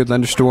severe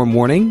thunderstorm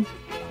warning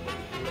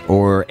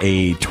or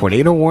a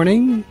tornado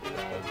warning.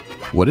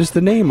 What is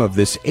the name of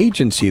this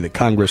agency that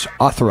Congress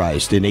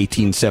authorized in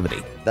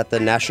 1870? That the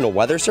National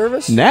Weather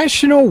Service?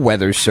 National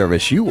Weather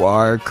Service. You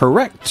are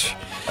correct.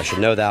 I should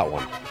know that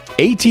one.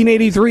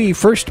 1883,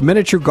 first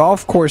miniature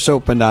golf course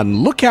opened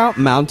on Lookout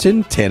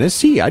Mountain,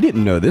 Tennessee. I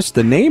didn't know this.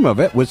 The name of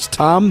it was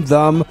Tom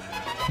Thumb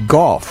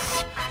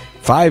Golf.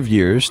 5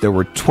 years, there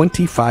were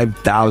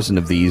 25,000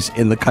 of these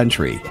in the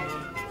country.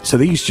 So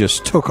these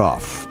just took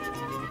off.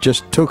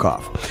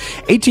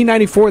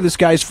 1894, this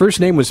guy's first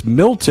name was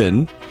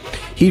Milton.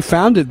 He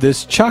founded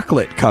this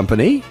chocolate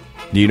company.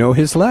 Do you know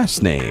his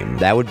last name?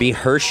 That would be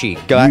Hershey.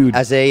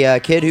 As a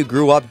kid who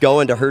grew up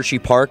going to Hershey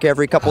Park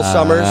every couple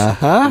summers,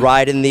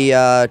 riding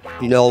the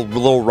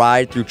little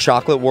ride through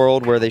Chocolate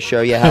World where they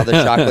show you how the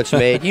chocolate's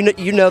made.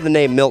 You know the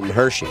name Milton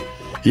Hershey.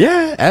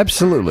 Yeah,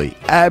 absolutely.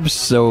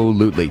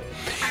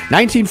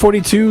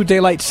 1942,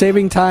 daylight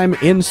saving time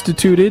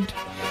instituted.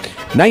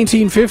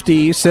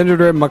 1950,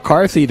 Senator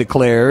McCarthy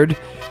declared,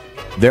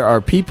 there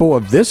are people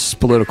of this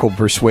political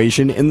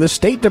persuasion in the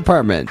State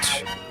Department.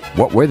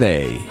 What were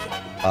they?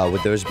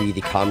 Would those be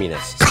the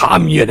communists?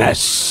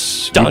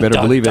 Communists! Dun, you better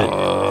dun, believe dun.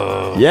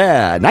 it.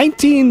 Yeah,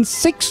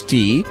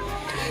 1960,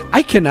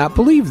 I cannot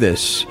believe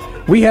this.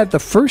 We had the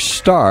first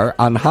star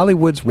on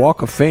Hollywood's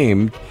Walk of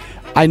Fame.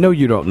 I know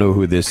you don't know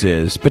who this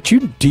is, but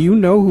do you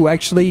know who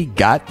actually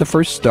got the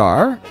first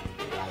star?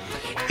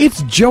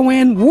 It's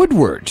Joanne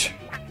Woodward.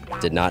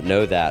 Did not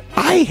know that.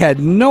 I had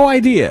no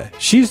idea.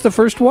 She's the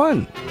first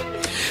one.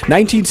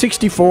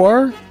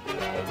 1964,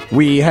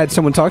 we had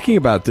someone talking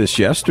about this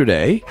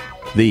yesterday.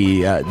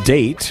 The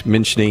date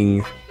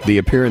mentioning the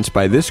appearance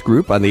by this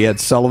group on the Ed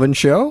Sullivan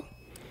Show.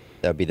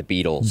 That would be the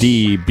Beatles.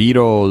 The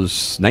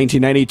Beatles.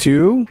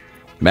 1992,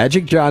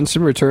 Magic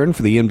Johnson returned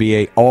for the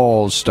NBA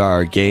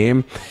All-Star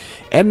Game.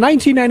 And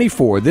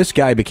 1994, this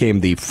guy became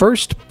the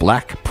first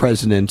black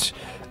president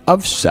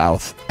of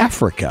South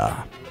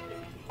Africa.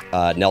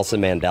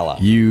 Nelson Mandela.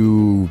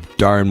 You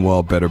darn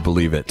well better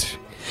believe it.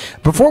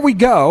 Before we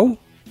go,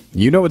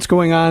 you know what's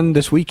going on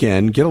this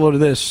weekend. Get a load of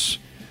this.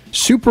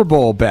 Super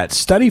Bowl bets.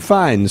 Study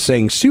finds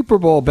saying Super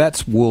Bowl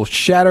bets will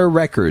shatter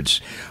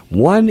records.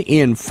 1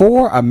 in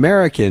 4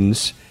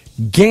 Americans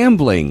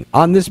gambling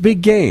on this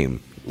big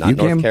game. Not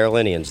North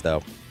Carolinians,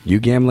 though. You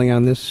gambling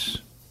on this?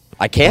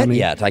 I can't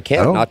yet. I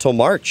can't. Not till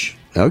March.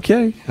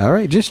 Okay. All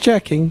right. Just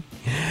checking.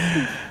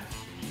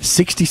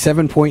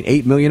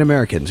 67.8 million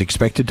Americans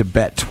expected to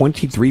bet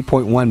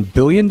 $23.1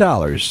 billion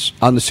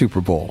on the Super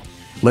Bowl.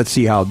 Let's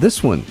see how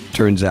this one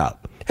turns out.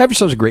 Have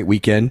yourselves a great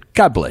weekend.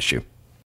 God bless you.